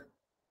cult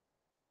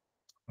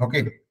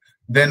okay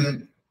then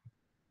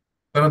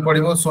तमे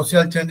पडिबो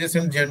social changes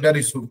in gender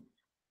issue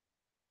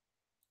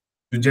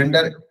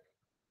gender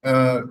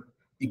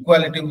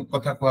equality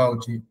कथा कहआ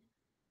होची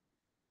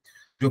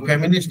जो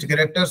फेमिनिस्ट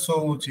कैरेक्टर शो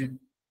होची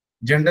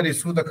जेंडर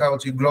इशू देखा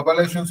होची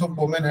ग्लोबलाइजेशन ऑफ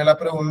वुमेन हला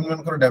पर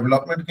वुमेन को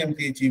डेवलपमेंट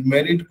केमती छी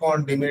मेरिट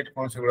कोन डिमेरिट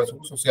कोन सेगुडा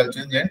सब social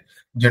change and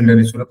gender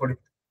issue रे पड़ी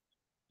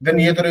देन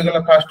ये तो रेगला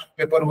फर्स्ट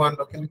पेपर 1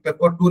 रो कि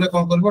पेपर 2 रे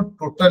कोन करबो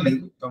टोटली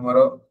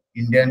तमरो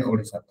इंडियन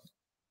ओडिसा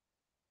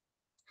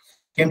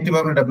केमती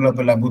भाबे डेवलप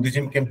होला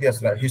बुद्धिज्म केमती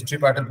आसला हिस्ट्री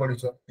पैटर्न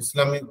पढिछो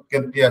इस्लामिक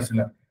केमती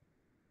आसला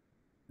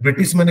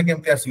ब्रिटिश माने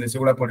केमती आसले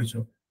सेगुडा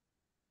पढिछो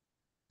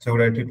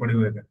सेगुडा एठी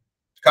पढिबो एबे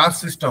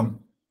कास्ट सिस्टम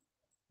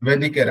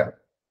वैदिक एरा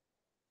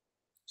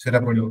सेरा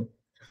पढिबो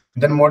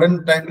देन मॉडर्न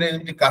टाइम रे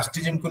एमती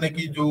कास्टिज्म को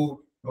नेकी जो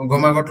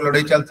घमाघट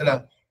लड़ाई चलतला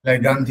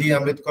like Gandhi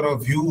Ambedkar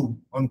view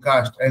on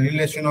caste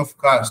annihilation of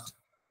cast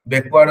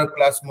backward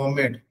class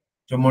movement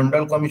जो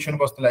मंडल कमीशन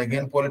बसतला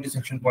अगेन पॉलिटी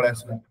सेक्शन पळे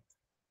आसला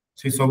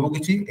से सब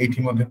किछि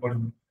एठी मध्ये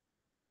पढिबो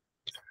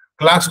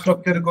क्लास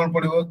स्ट्रक्चर कोन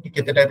पढिबो कि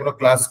केते टाइप रो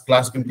क्लास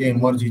केमती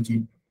इमर्ज हिची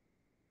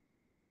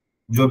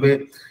जो बे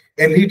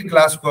एलीट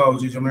क्लास को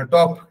आउची जो मैं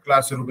टॉप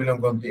क्लास रो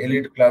बिलोंग करती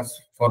elite class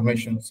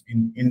formations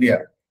in India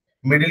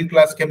middle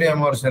class केबे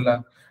इमर्ज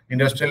हला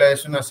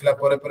इंडस्ट्रियलाइजेशन आसला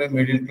परे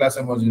middle class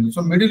emerge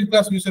so middle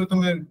class विषय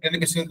तुमे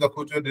डेलीगेशन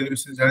देखुचो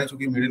डेलीगेशन जानि छु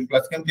कि मिडिल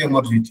क्लास केमती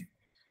इमर्ज हिची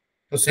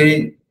तो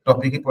सेही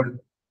टॉपिक ही पढ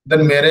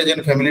then marriage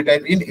and family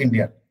type in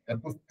India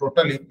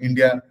totally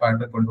India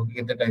part पढो कि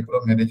केते टाइप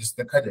रो मैरिजेस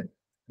देखा जाय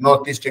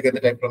नॉर्थ ईस्ट केते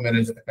टाइप रो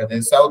मैरिज देखा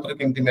जाय साउथ रे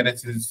केमती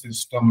मैरिज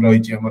सिस्टम रही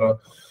छी हमरो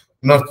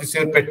नॉर्थ ईस्ट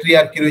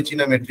पेट्रियार्की रही छी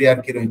ना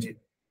मैट्रियार्की रही छी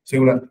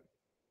सेगुला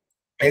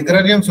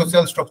एग्रारियन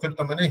सोशल स्ट्रक्चर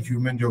तो माने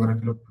ह्यूमन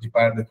ज्योग्राफी रो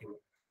पार्ट देखिबो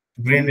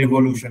ग्रीन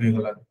रिवॉल्यूशन हे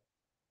गला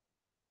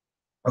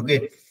okay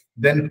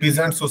then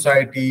peasant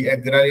society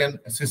एग्रारियन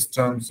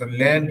systems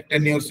land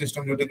tenure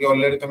system Jote कि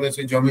ऑलरेडी तमे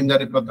से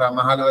जमींदारी प्रथा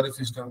महालवारी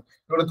सिस्टम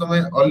जोटे तमे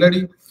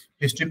ऑलरेडी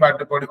हिस्ट्री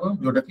पार्ट पढिबो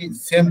जोटा कि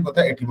सेम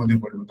कथा एठी मध्ये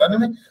पढिबो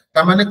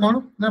ता माने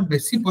कोन ना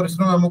बेसी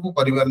परिश्रम हमकु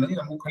करिवार नै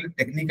हमकु खाली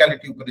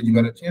टेक्निकलिटी ऊपर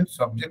जिवार अछि एंड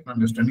सब्जेक्ट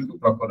अंडरस्टैंडिंग को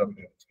प्रॉपर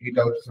रखियो अछि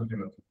इटा होछि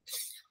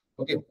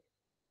सब्जेक्ट ओके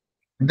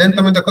देन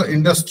तमे देखो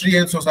इंडस्ट्री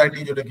एंड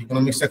सोसाइटी जोटे कि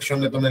इकोनॉमिक सेक्शन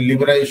में तमे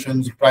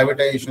लिबराइजेशंस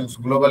प्राइवेटाइजेशंस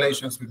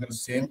ग्लोबलाइजेशंस विथ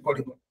सेम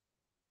पढिबो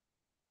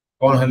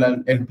कौन हला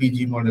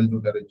एलपीजी मॉडल जो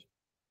करे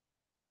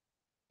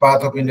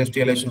पाथ ऑफ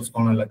इंडस्ट्रियलाइजेशन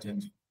कौन हला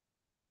चेंज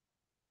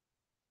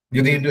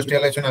यदि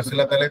इंडस्ट्रियलाइजेशन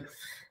आसला ताले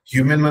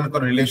ह्यूमन मान को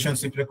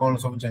रिलेशनशिप रे कौन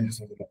सब चेंजेस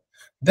होला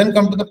then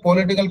come to the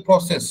political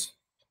process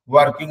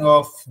working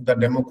of the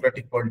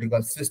democratic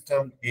political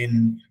system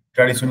in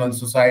traditional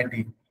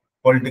society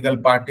political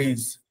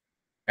parties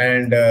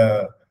and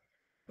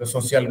the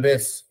social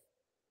base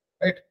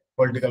right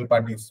political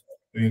parties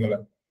ये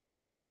गला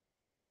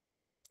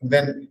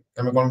देन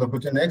हमें कौन देखो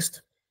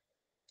next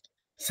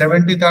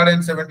 73rd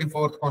and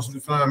 74th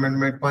constitutional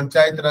amendment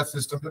panchayat Raj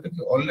system जो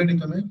कि already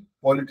तमे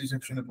polity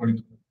section में पढ़ी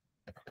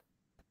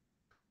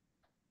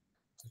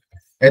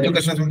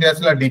एजुकेशन में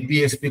आसला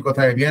डीपीएसपी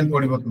कथा अगेन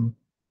पढ़िबो तुम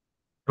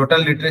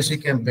टोटल लिटरेसी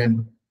कैंपेन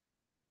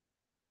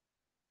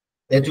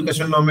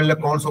एजुकेशन न मिलले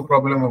कौन सो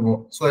प्रॉब्लम हो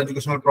सो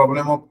educational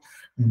problem of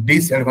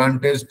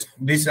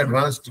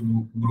डिसएडवांस्ड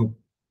group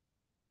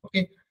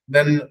okay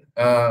then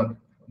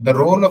the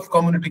role of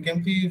community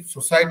केमती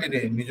सोसाइटी रे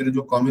निजर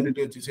जो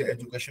कम्युनिटी अछि से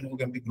एजुकेशन को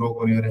केमती ग्रो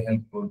करिया रे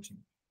हेल्प करूची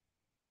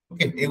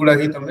ओके एगुडा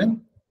ही तमे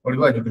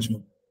पढिबा एजुकेशन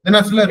देन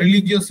असला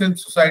रिलीजियस एंड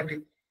सोसाइटी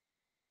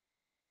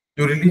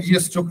जो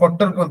रिलीजियस जो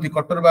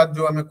कट्टरवाद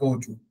जो हमें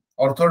कहूछु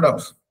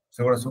ऑर्थोडॉक्स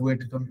सेगुडा सब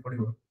एठी तमे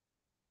पढिबो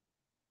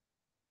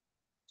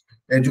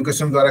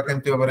एजुकेशन द्वारा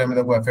केमती ओवर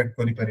हमें को अफेक्ट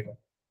करि परिबा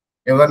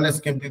अवेयरनेस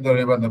केमती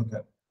दरेबा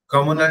दरकार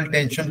कम्युनल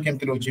टेंशन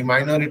केमती रोची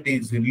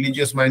माइनॉरिटीज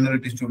रिलीजियस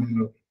माइनॉरिटीज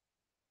जो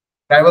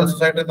ट्राइबल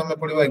सोसाइटी तमे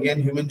पढिबा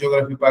again human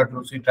geography part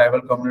Rossi tribal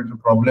community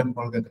problem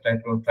कोन केते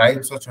टाइप ऑफ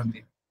ट्राइब्स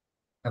अछंती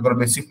अगर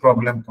basic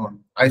problem cone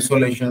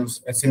isolations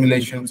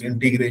एसिमिलेशंस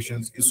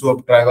integrations issue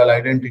of tribal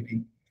identity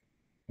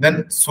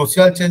then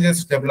social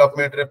changes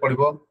development रे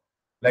पढिबो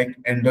like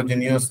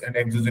एंडोजेनियस and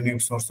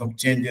एक्सोजेनियस source of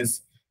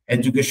changes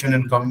education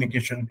and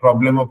communication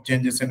problem of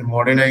changes in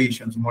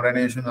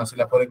modernisation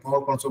आसला पर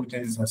कोन सब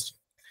changes आछ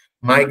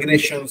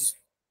migrations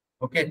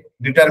okay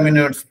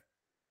determinants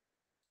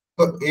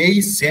तो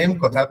यही same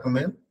कथा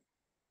तुम्हें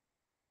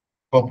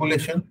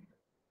population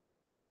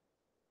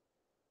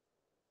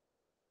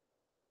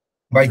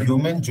by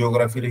human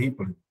geography रे ही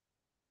पड़ी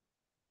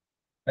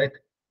राइट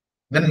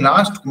देन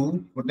लास्ट को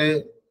गोटे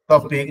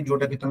टॉपिक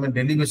जोटा कि तुम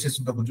डेली बेसिस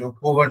देखो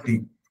poverty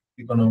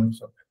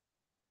economics of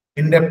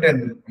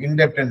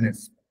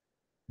इंडेप्टेडनेस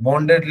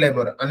bonded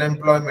labour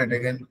unemployment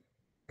again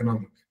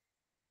economic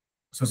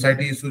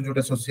society issue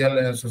जोटा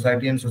social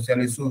society and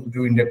social issue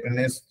जो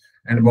इंडेप्टेडनेस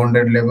and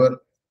bonded labour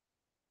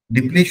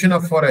depletion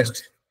of forest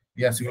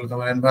yes equal to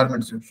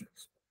environment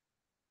sections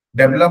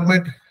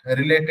development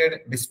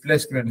related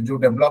displacement जो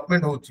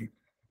development होची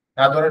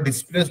ता द्वारा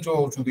displace जो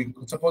होचुदी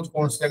suppose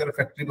कोन से जगह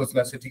factory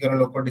बसला सेठिकार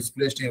लोक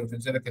डिस्प्लेस्ड हे होचे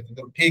सेटा केते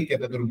दूर ठीक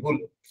केते दूर भूल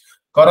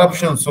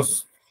corruption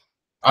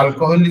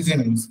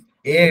alcoholism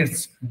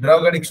ads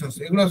drug addiction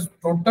एगुला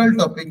total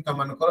topic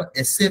Tamhankar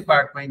S A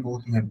part में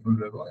बहुत ही हेल्पफुल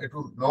रहबो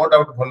एटू नो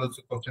डाउट भलो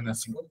से क्वेश्चन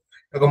आसीबो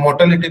एगो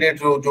मोर्टालिटी रेट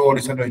जो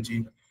ओडिसा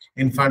रहिछि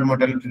infant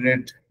mortality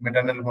rate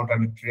maternal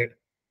mortality rate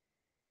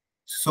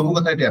सब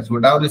कथा एटी आसीबो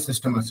डाउरी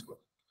सिस्टम आसीबो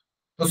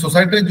तो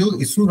सोसाइटी रे जो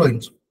इशू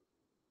रहिछि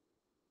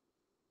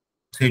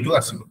सेटू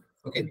आसीबो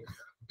ओके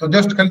तो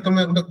जस्ट खाली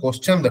तुम गोटे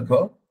क्वेश्चन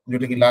देखो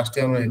जोटा कि लास्ट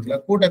टाइम रहइतला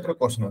को टाइप रो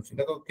क्वेश्चन अछि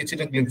देखो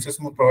किछटा ग्लिम्पसेस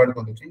मु प्रोवाइड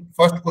कर दछि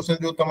फर्स्ट क्वेश्चन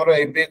जो तमरो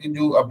एबे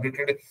जो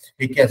अपडेटेड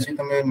हेकि आछि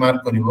तमे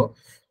मार्क करिवो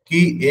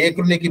कि 1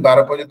 रु लेकि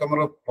 12 पर्यंत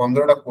तमरो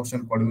 15 टा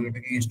क्वेश्चन पढिबो जोटा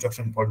कि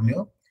इंस्ट्रक्शन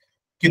पढनियो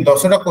कि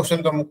 10 टा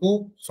क्वेश्चन तुमको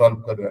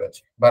सॉल्व करबार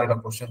अछि 12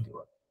 टा क्वेश्चन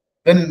दिबो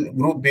देन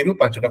ग्रुप बी रु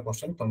 5 टा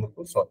क्वेश्चन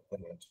तुमको सॉल्व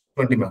करबार अछि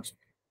 20 मार्क्स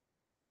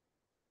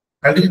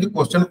खाली जो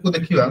क्वेश्चन को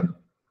देखिबा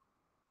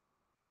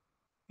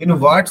in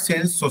what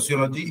sense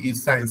sociology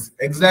is science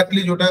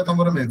exactly जोटा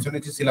तमरो मेंशन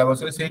अछि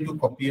सिलेबस रे से to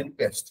copy and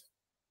paste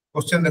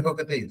question देखो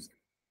केते is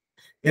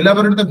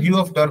elaborate the view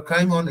of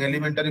Durkheim on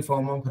elementary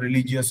form of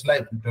religious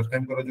life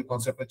Durkheim करो जो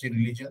कांसेप्ट अछि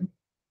रिलीजन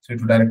से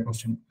टू डायरेक्ट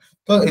क्वेश्चन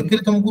तो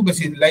एथिर तुमको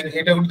बेसी लाइक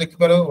एटा गुड देखि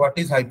पारो व्हाट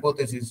इज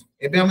हाइपोथेसिस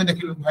एबे हम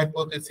देखिलो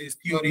hypothesis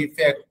theory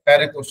fact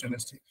para question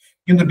अछि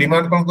किंतु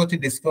डिमांड कोन को अछि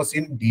discuss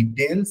in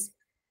details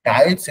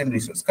types and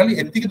research खाली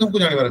एति कि तुमको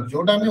जानिबार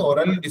जोटा हम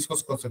ओरली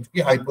डिस्कस कर सकते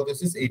कि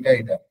हाइपोथेसिस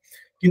एटा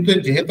किंतु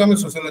जेहेतु हम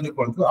सोशियोलॉजी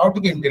पढछु आउट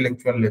के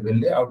इंटेलेक्चुअल लेवल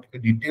ले आउट के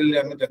डिटेल ले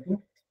हम ताकू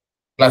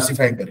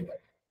क्लासिफाई करबा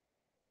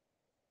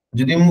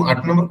जदि हम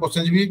 8 नंबर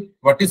क्वेश्चन भी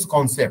what is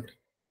concept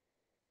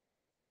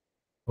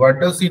what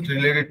does it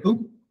related to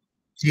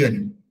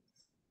theory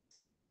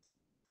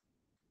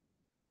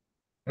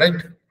right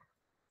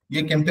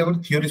ये केमते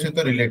और थियरी से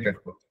तो रिलेटेड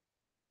को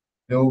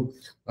जो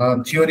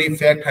थियरी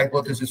फैक्ट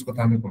हाइपोथेसिस को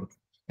हमें पढछु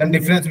then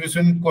difference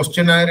between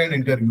questionnaire and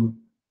interview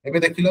एबे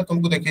देखिलो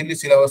तुमको देखिली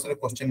सिलेबस रे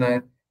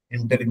questionnaire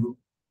interview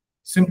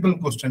simple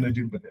question is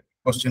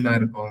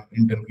questionnaire called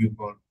interview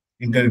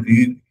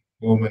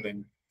women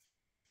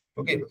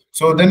okay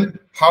so then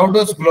how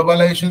does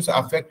globalizations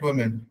affect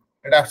women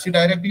it actually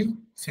directly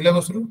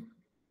syllabus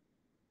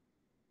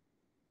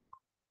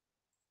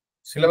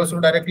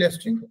directly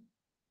actually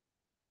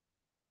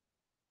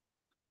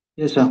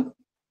yes sir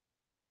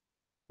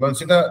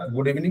Vansita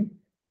good evening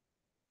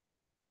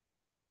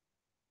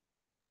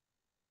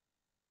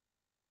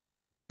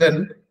then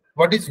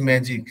what is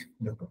magic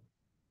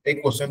a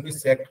question is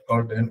set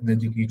called and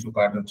magic each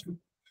part of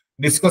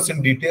discuss in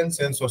details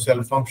and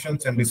social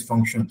functions and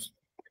dysfunctions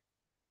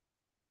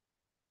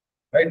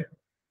right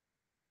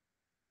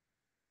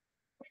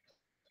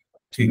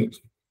ठीक है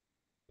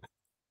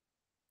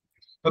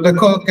तो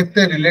देखो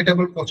कितने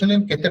relatable question है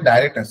कितने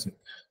direct आसे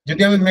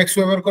यदि हम मैक्स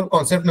वेबर को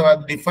कांसेप्ट नवा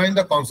define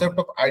the concept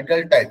of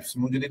ideal types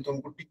मुझे यदि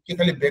तुमको टिक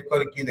खाली बैक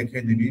करके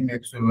देखे देबी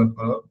मैक्स वेबर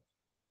को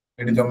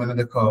एडी जो मैंने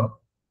देखो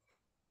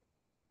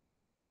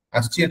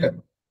आछि एटा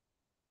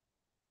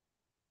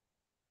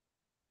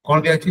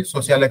कौन दिया छी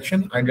social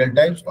action ideal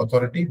types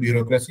authority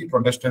bureaucracy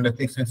Protestant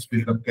ethics and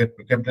spirit of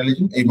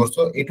capitalism ए वर्ष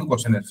ए2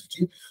 क्वेश्चन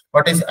आछि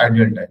what is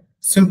ideal type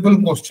simple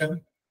question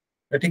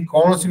eighty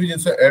कौन सी भी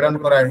जिंस ऐड ऑन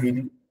करा है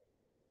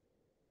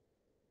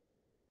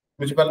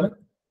बुझ पाला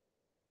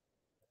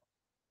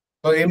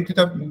तो एमती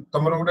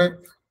तमरो गोटे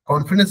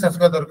कॉन्फिडेंस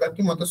आसबा दरकार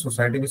कि मते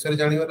सोसाइटी विषय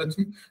जानिबार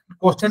अछि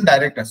क्वेश्चन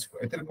डायरेक्ट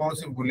आसीबो एते कोन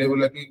से बुले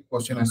बुला की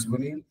क्वेश्चन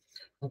आसीबोनी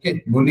ओके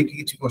बोली की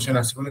किछ क्वेश्चन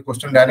आसीबोनी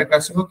क्वेश्चन डायरेक्ट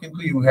आसीबो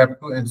किंतु you have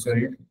to answer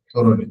it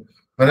thoroughly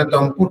माने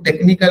तुमको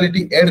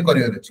टेक्निकलिटी ऐड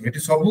करियर अछि एटी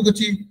सब किछ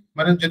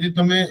माने जदि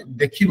तमे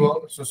देखिबो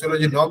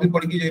सोशियोलॉजी न भी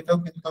पढि के जैताओ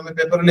किंतु तमे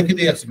पेपर लिखि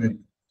दे आसीबे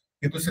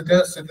किंतु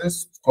सेते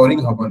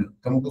स्कोरिंग हबन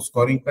तुमको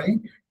स्कोरिंग पई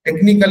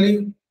टेक्निकली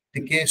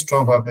टिके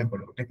स्ट्रांग भाबे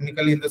पड़ो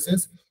technically in the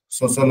sense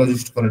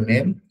sociologist कर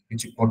नेम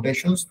किछि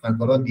कोटेशंस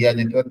ताकर दिया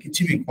जेतवा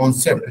किछि भी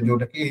कांसेप्ट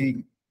जोटा कि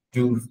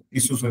जो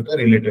इशू सहित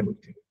रिलेटेड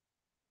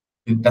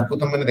होती ताको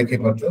तुम माने देखे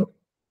परछो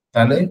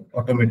ताले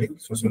ऑटोमेटिक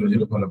सोशियोलॉजी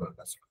रो भलो मार्क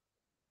आसे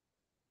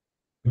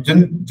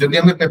जदि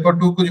हम पेपर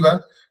 2 को जिबा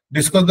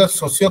discuss the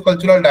socio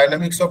cultural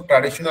dynamics of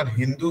traditional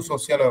Hindu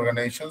social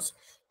organisations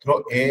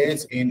through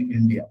as in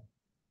India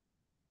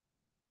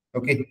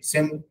okay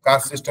same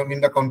caste system in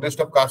the context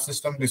of caste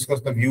system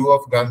discuss the view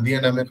of Gandhi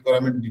and Ambedkar I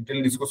mean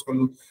detail discuss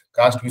करलु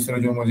caste विषय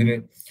जो मझिरे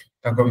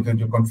ताको भीतर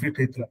जो conflict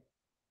हेतला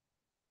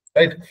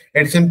right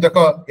it seems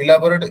the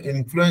elaborate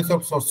influence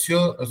of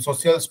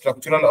social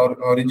structural or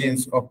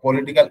origins of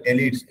political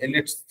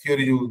elites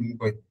theory जो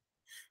कोई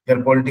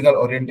their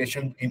political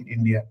orientation in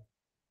India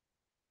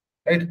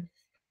right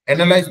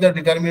analyze the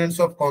determinants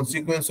of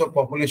consequence of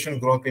population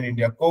growth in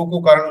India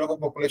को कारण लोग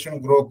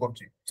population grow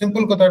करछि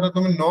simple कथाटा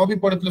तुम न भी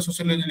पढितले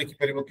sociology लिखि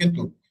परिबो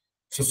किंतु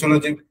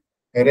सोशियोलॉजी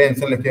रे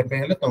आंसर लिखिया पे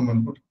हेले तुम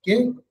इनपुट के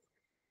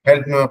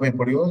हेल्प न पे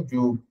पडियो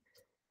जो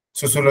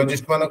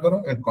सोशियोलॉजिस्ट माना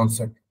करो and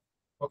concept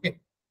okay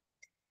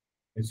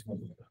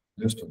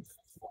just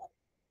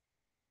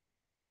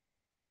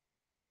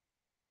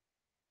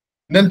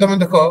then तुम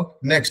देखो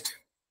next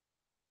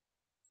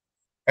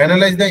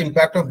Analyze the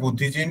impact of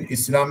Buddhism,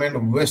 Islam,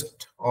 and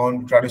West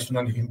on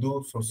traditional Hindu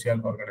social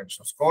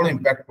organizations. कौन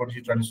impact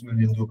पड़ी traditional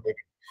Hindu पे?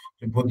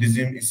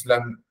 Buddhism,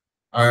 Islam,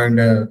 and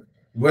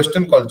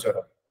Western culture.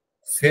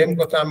 Same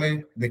कथा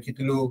में देखी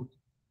थी लो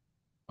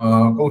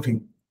कोठी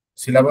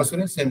syllabus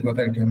में same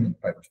कथा इटे हमें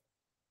पाई.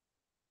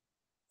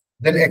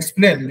 Then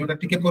explain जोटा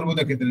टिके पूर्व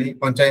देखी थी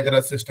पंचायत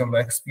राज system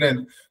रा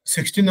explain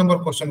 16 number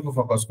question को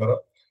focus करो.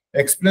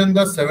 Explain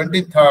the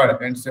 73rd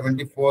and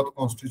 74th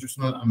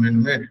constitutional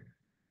amendment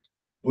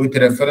with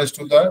reference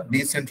to the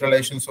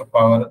decentralization of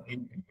power in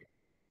India.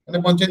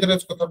 And panchayat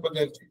राज कथा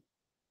पजाची,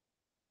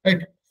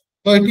 right?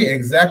 तो ये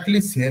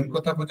exactly same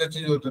कथा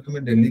पजाची जो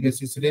तुम्हें डेली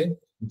बेसिस रे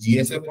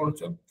जीएस रे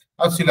पढ़छो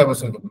आ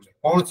सिलेबस रे पढ़छो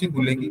कौन सी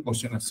भूलेगी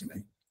क्वेश्चन आसी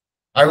नहीं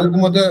आगु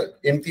को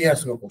मते एमती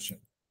आसो क्वेश्चन.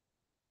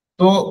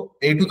 तो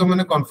एटू तो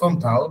मैंने कंफर्म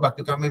था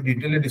बाकी तो हमें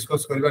डिटेल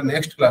डिस्कस करबा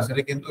नेक्स्ट क्लास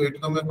रे किंतु एटू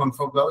तो मैं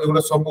कंफर्म था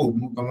एगुडा सब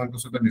मु तमन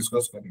सहित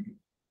डिस्कस करिबी.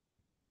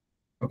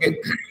 ओके,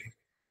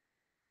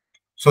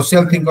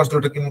 social thinkers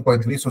जोटा कि मु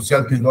कहथली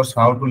social thinkers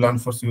how to learn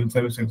for civil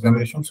service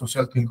examination.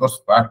 social thinkers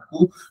part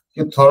को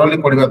के थोरली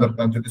पढिबा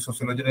दरकार जति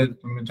सोशियोलॉजी रे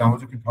तुम चाहो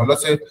कि भलो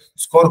से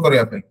स्कोर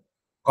करिया पे.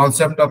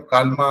 concept of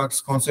Karl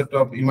Marx, concept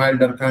of Emile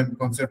Durkheim,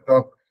 concept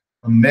of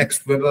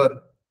Max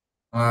Weber,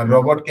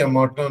 Robert K.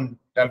 Merton,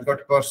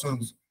 Talcott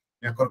Parsons,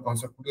 Yakar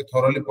concept को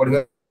थोरली पढिबा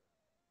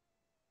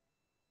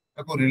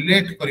ताको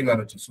रिलेट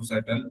करिवार अछि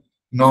सोसाइटल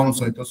नॉर्म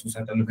सहित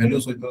सोसाइटल वैल्यू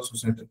सहित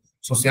सोसाइटल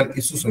सोशल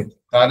इश्यू सहित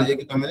ताले जे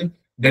कि तमे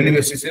डेली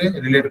बेसिस रे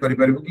रिलेट करि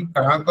परबो कि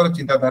कहांकर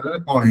चिंताधारा रे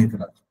कोन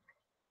हेतला.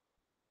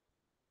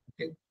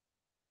 ओके,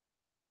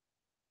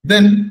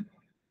 देन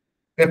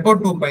पेपर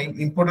 2 पई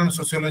इंपोर्टेंट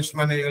सोशियोलॉजिस्ट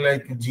माने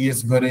लाइक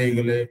जीएस घरे हे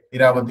गेले,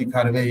 इरावती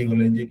खारवे हे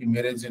गेले जे कि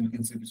मैरिज एंड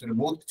किंस रे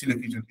बहुत किछ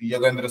लिखि छथि.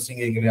 योगेंद्र सिंह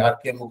हे गेले,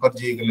 आरके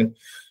मुखर्जी हे गेले,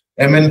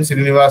 एमएन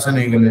श्रीनिवासन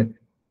हे गेले,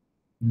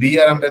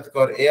 B R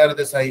Ambedkar, AR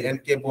Desai,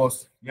 N K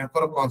Bose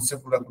याकर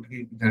कांसेप्ट गुडा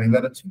कुठी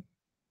जानिबार अछि.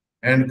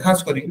 एंड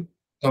खास करी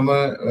तम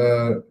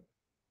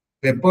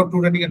पेपर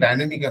 2 रे टिके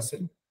डायनामिक आसे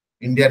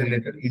इंडिया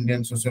रिलेटेड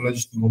इंडियन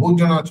सोशियोलॉजिस्ट बहुत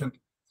जन अछन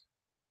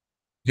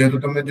जेतु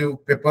तमे जो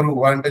पेपर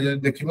 1 टे जे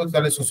देखिबो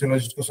ताले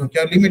सोशियोलॉजिस्ट को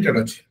संख्या लिमिटेड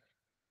अछि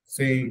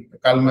से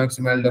कार्ल मार्क्स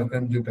इमाइल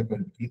डर्कहेम जो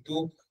पेपर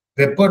किंतु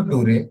पेपर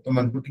 2 रे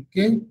तमन को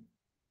टिके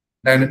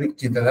डायनामिक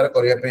चिंताधारा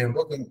करिया पे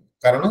हमको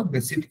कारण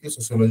बेसी टिके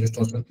सोशियोलॉजिस्ट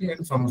अछंती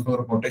एंड समस्त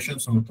कोटेशन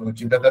समस्त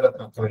चिंताधारा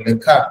तंत्र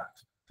लेखा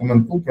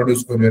तमन को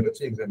प्रोड्यूस करिया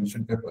अछि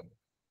examination paper.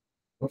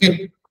 Okay,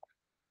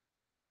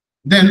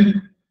 then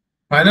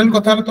final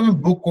कथा रे तमे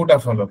बुक कोटा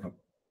फॉलो कर.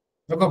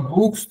 देखो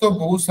बुक्स तो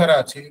बहुत सारा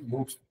अछि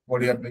बुक्स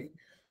पढिया पे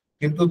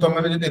किंतु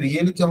तमने जदि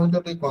रियली चाहो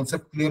तो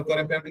कांसेप्ट क्लियर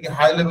करे पे टिके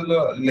हाई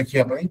लेवल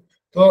लिखिया पे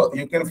तो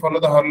यू कैन फॉलो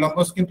द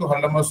हॉलम्बस किंतु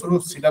हॉलम्बस रु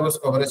सिलेबस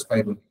कवरेज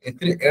पाइबो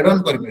एतरे एड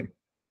ऑन करि पे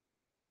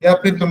या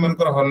फिर तमन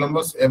कर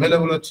हॉलम्बस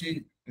अवेलेबल अछि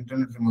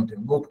इंटरनेट रे मध्ये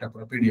बुक टा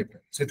पर पीडीएफ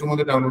सेटु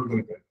मध्ये डाउनलोड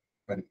करि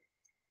पारि.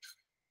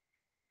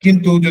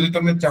 किंतु जदि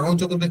तमे चाहो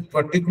तो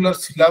पर्टिकुलर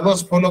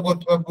सिलेबस फॉलो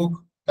करथवा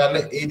बुक ताले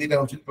ए दिटा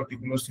होछि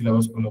पर्टिकुलर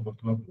सिलेबस फॉलो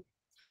करथवा बुक.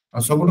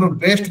 और सबरो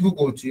बेस्ट बुक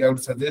होछि आई वुड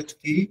सजेस्ट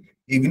कि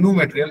IGNOU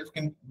material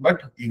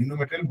but IGNOU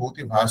material बहुत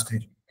ही वास्ट है.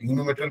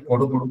 इग्नू मटेरियल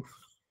पढो पढो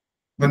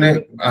माने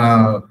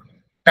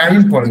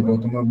टाइम पड़ेबो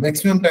तुम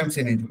मैक्सिमम टाइम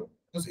से नहीं जो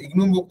तो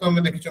इग्नू बुक तो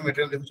हमें देखियो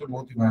मटेरियल देखियो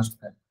बहुत ही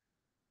वास्ट है.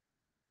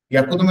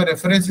 याको तुम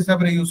रेफरेंस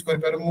हिसाब रे यूज कर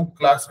पारो मु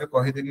क्लास रे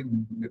कहि देली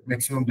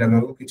मैक्सिमम जगह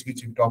को किछ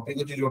किछ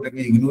टॉपिक अछि जोटा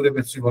कि इग्नू रे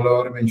बेसी भलो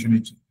और मेंशन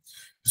अछि.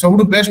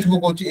 सबरो बेस्ट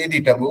बुक होछि ए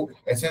दिटा book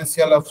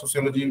essential of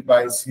sociology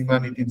bye Seema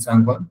Nitin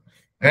Sangwan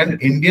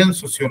and Indian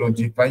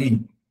sociology पाई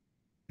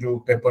जो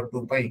पेपर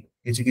 2 पाई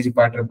किछि किछि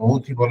पार्ट रे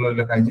बहुत ही भलो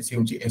लिखा छै से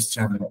होछि एस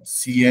चंद्र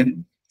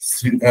सीएन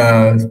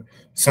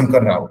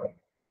शंकर राव.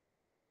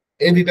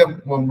 ए दिटा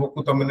बुक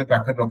को तमने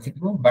पाखे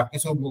रखिथबो बाकी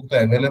सब बुक तो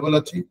अवेलेबल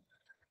अछि.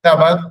 ता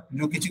बाद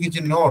जो किछि किछि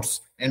नोट्स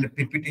एंड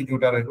पीपीटी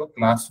जोटा रहबो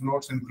क्लास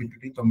नोट्स एंड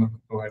पीपीटी तमने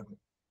प्रोवाइड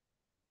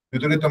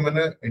जेतने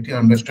तमने एठी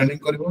अंडरस्टैंडिंग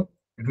करबो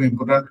एटु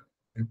इंपोर्टेंट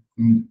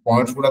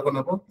पॉइंट्स गुडा को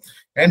नबो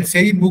एंड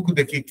सेही बुक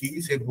देखि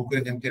कि से बुक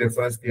रे जेंति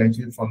रेफरेंस दिया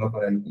छै फॉलो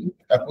कराई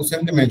ताको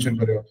सेंति मेंशन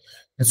करियो.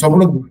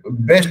 सबलो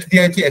बेस्ट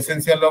दिया छै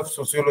एसेंशियल ऑफ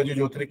सोशियोलॉजी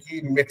जोथरे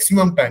कि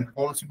मैक्सिमम टाइम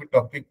कोन से भी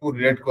टॉपिक को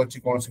रिलेट करछि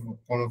कोन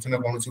से ना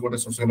कोन से गोटे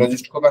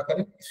सोशियोलॉजिस्ट को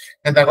बाकरे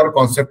एंड ताकर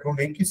कांसेप्ट को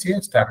नै कि से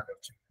स्टार्ट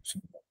करछि.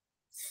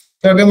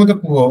 तबे मते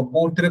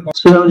कोथरे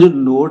सर जो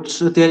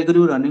नोट्स तैयारी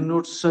करियो रनिंग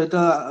नोट्स सहित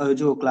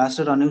जो क्लास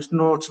रे रनिंग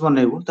नोट्स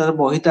बनेबो तार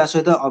बही ता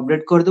सहित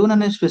अपडेट कर देबो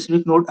ना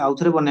स्पेसिफिक नोट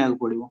आउथरे बनाया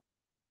पड़िबो.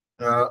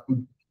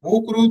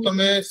 बुक रु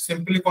तमे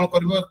सिंपली कोन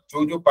करबो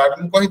जो जो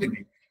पार्ट मु कहि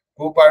देबी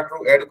को पार्ट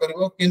रु ऐड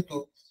करबो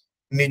किंतु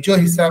निजो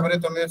हिसाब रे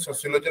तमे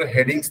सोशियोलॉजी रे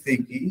हेडिंग्स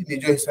देकी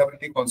निजो हिसाब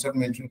रे कांसेप्ट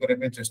मेंशन करे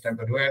पे चेष्टा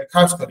करबो एंड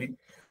खास करी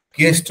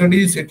केस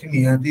स्टडी सेठी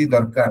निहाती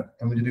दरकार.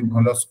 तमे जदी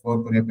भलो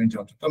स्कोर करिया पे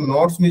चाहतो तो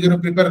नोट्स निजो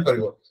प्रिपेयर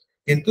करबो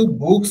किंतु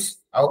बुक्स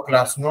आ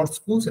क्लास नोट्स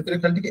को सेतरे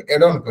खाली के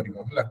ऐड ऑन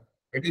करबो हला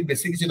एटी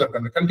बेसिक किछि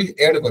दरकार नै खाली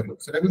ऐड करबो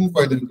सेटा भी मु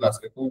कहि देबी क्लास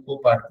रे को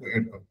पार्ट को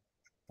ऐड करबो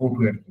को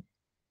to add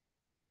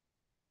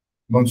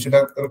Consider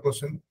the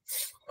question.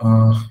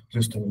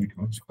 Just a minute.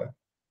 Consider.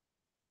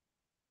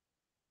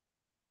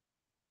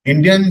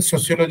 Indian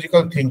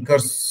sociological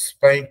thinkers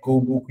पाई को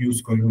बुक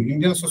यूज करियो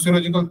इंडियन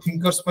सोशियोलॉजिकल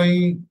थिंकर्स पाई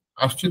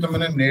आछी त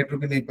माने नेट रो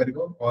भी नहीं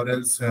परिबो और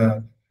एल्स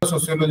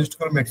सोशियोलॉजिस्ट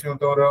को मैक्सिमम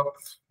तोर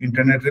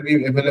इंटरनेट रे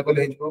भी अवेलेबल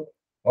हे जो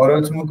और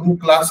एल्स मु तुम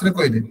क्लास रे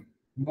कहि देबी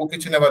वो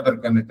किछ नेबा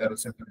दरकार नै तार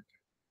से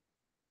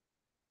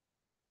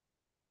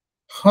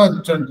हां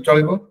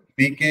चलिबो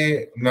बीके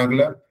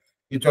नागला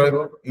ये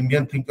चलिबो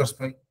इंडियन थिंकर्स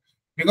पाई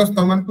बिकॉज़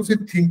तमन को से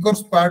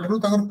थिंकर्स पार्ट रो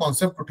ताकर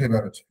कांसेप्ट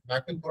उठेबार अछि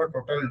नाकि पूरा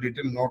टोटल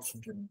डिटेल नोट्स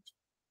उठेबार अछि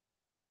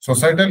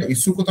सोसाइटल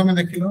इश्यू को तमे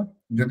देखिलो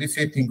जदि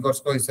से थिंकर्स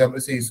को हिसाब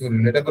से इश्यू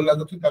रिलेटेबल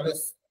लागुछि ताले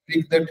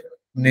pick that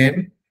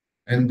name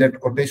and that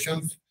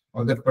quotations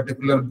और दैट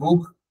पर्टिकुलर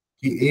बुक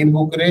कि ए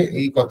बुक रे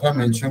ए कथा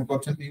मेंशन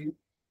करछथि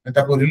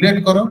एटा को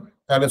रिलेट करो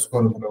ताले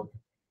स्कोर करो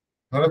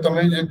नले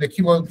तमे जे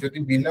देखिबो जदि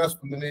बिना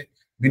माने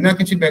बिना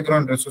किछि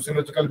बैकग्राउंड रे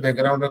सोशियोलॉजिकल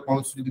बैकग्राउंड रे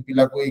कोन जदि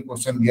पिला को ए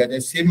क्वेश्चन दिया जाय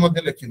से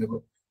मध्ये लिखि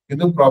देबो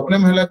किंतु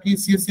प्रॉब्लम हैला कि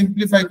सी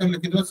सिंपलीफाई कर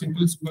लिखि दो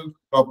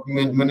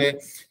सिंपल माने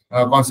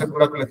कांसेप्ट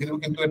गुडा लिखि दो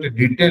किंतु एटा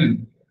डिटेल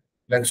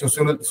लाइक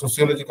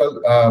सोशियोलॉजिकल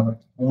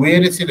वे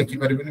रे से लिखि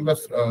परबिनी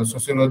बस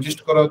सोशियोलॉजिस्ट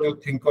करो जो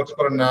थिंकर्स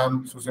करो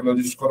नाम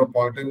सोशियोलॉजिस्ट करो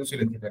पॉइंट ऑफ व्यू से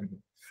लिखि परबे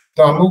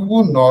तो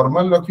हमको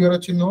नॉर्मल रखियर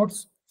अछि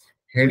नोट्स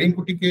हेडिंग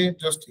को टिके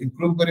जस्ट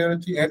इंप्रूव करियर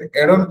अछि एंड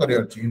ऐड ऑन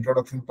करियर अछि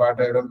introduction part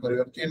add on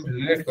career अछि एंड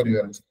रिलेट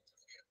करियर अछि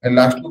एंड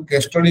लास्ट को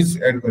केस स्टडीज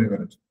ऐड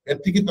करियर अछि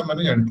एति कि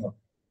तमने जानथो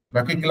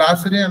बाकी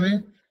क्लास रे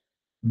हमें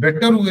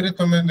बेटर वे रे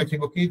तमे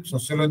देखिबो कि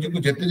सोशियोलॉजी को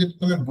जते जते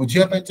तमे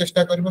बुझिया पय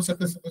चेष्टा करबो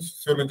सेते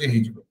सोशियोलॉजी हे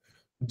जिवो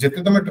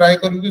जते तमे ट्राई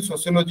करबो कि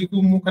सोशियोलॉजी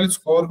को मु खाली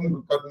स्कोर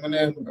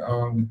माने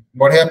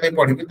बढ़िया पे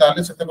पढिबी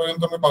ताले सेते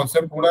पर्यंत तमे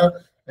कांसेप्ट पूरा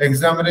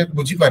एग्जाम रे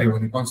बुझी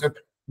पारिबोनी कांसेप्ट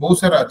बहुत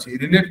सारा अछि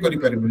रिलेट करि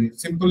पारिबोनी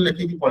सिंपल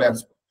लेखि कि पळे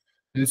आसबो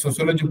यदि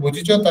सोशियोलॉजी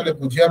बुझिचो ताले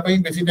बुझिया पय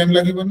बेसी टाइम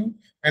लागिबोनी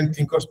एंड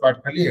थिंकर्स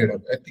पार्ट खाली एड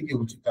एति कि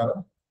होछि तार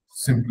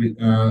सिंपली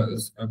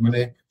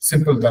माने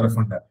सिंपल तार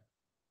फंडा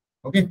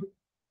ओके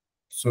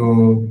सो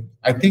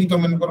आई थिंक तो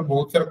मन पर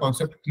बहुत सारा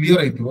कांसेप्ट क्लियर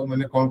आइतो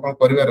माने कोन कोन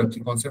परिवार अछि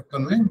कांसेप्ट तो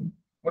नै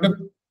गोटे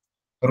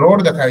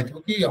रोड देखाइतो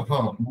कि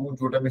हां मु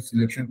जोटा भी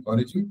सिलेक्शन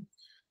करि छी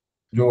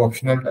जो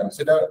ऑप्शनल ता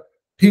सेटा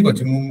ठीक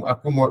अछि मु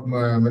आपको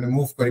माने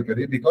मूव करि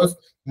करी बिकॉज़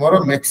मोर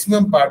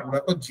मैक्सिमम पार्ट गुडा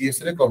को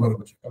जीएस रे कवर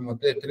होछि त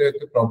मते एतरे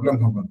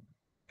प्रॉब्लम होबन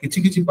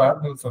किछि किछि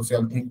पार्ट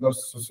सोशल थिंकर्स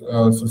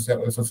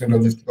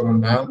सोशियोलॉजिस्ट को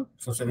नाम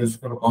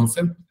सोशियोलॉजिस्ट को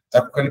कांसेप्ट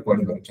तक खाली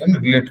पढिबा छै एंड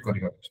रिलेट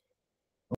करिबा छै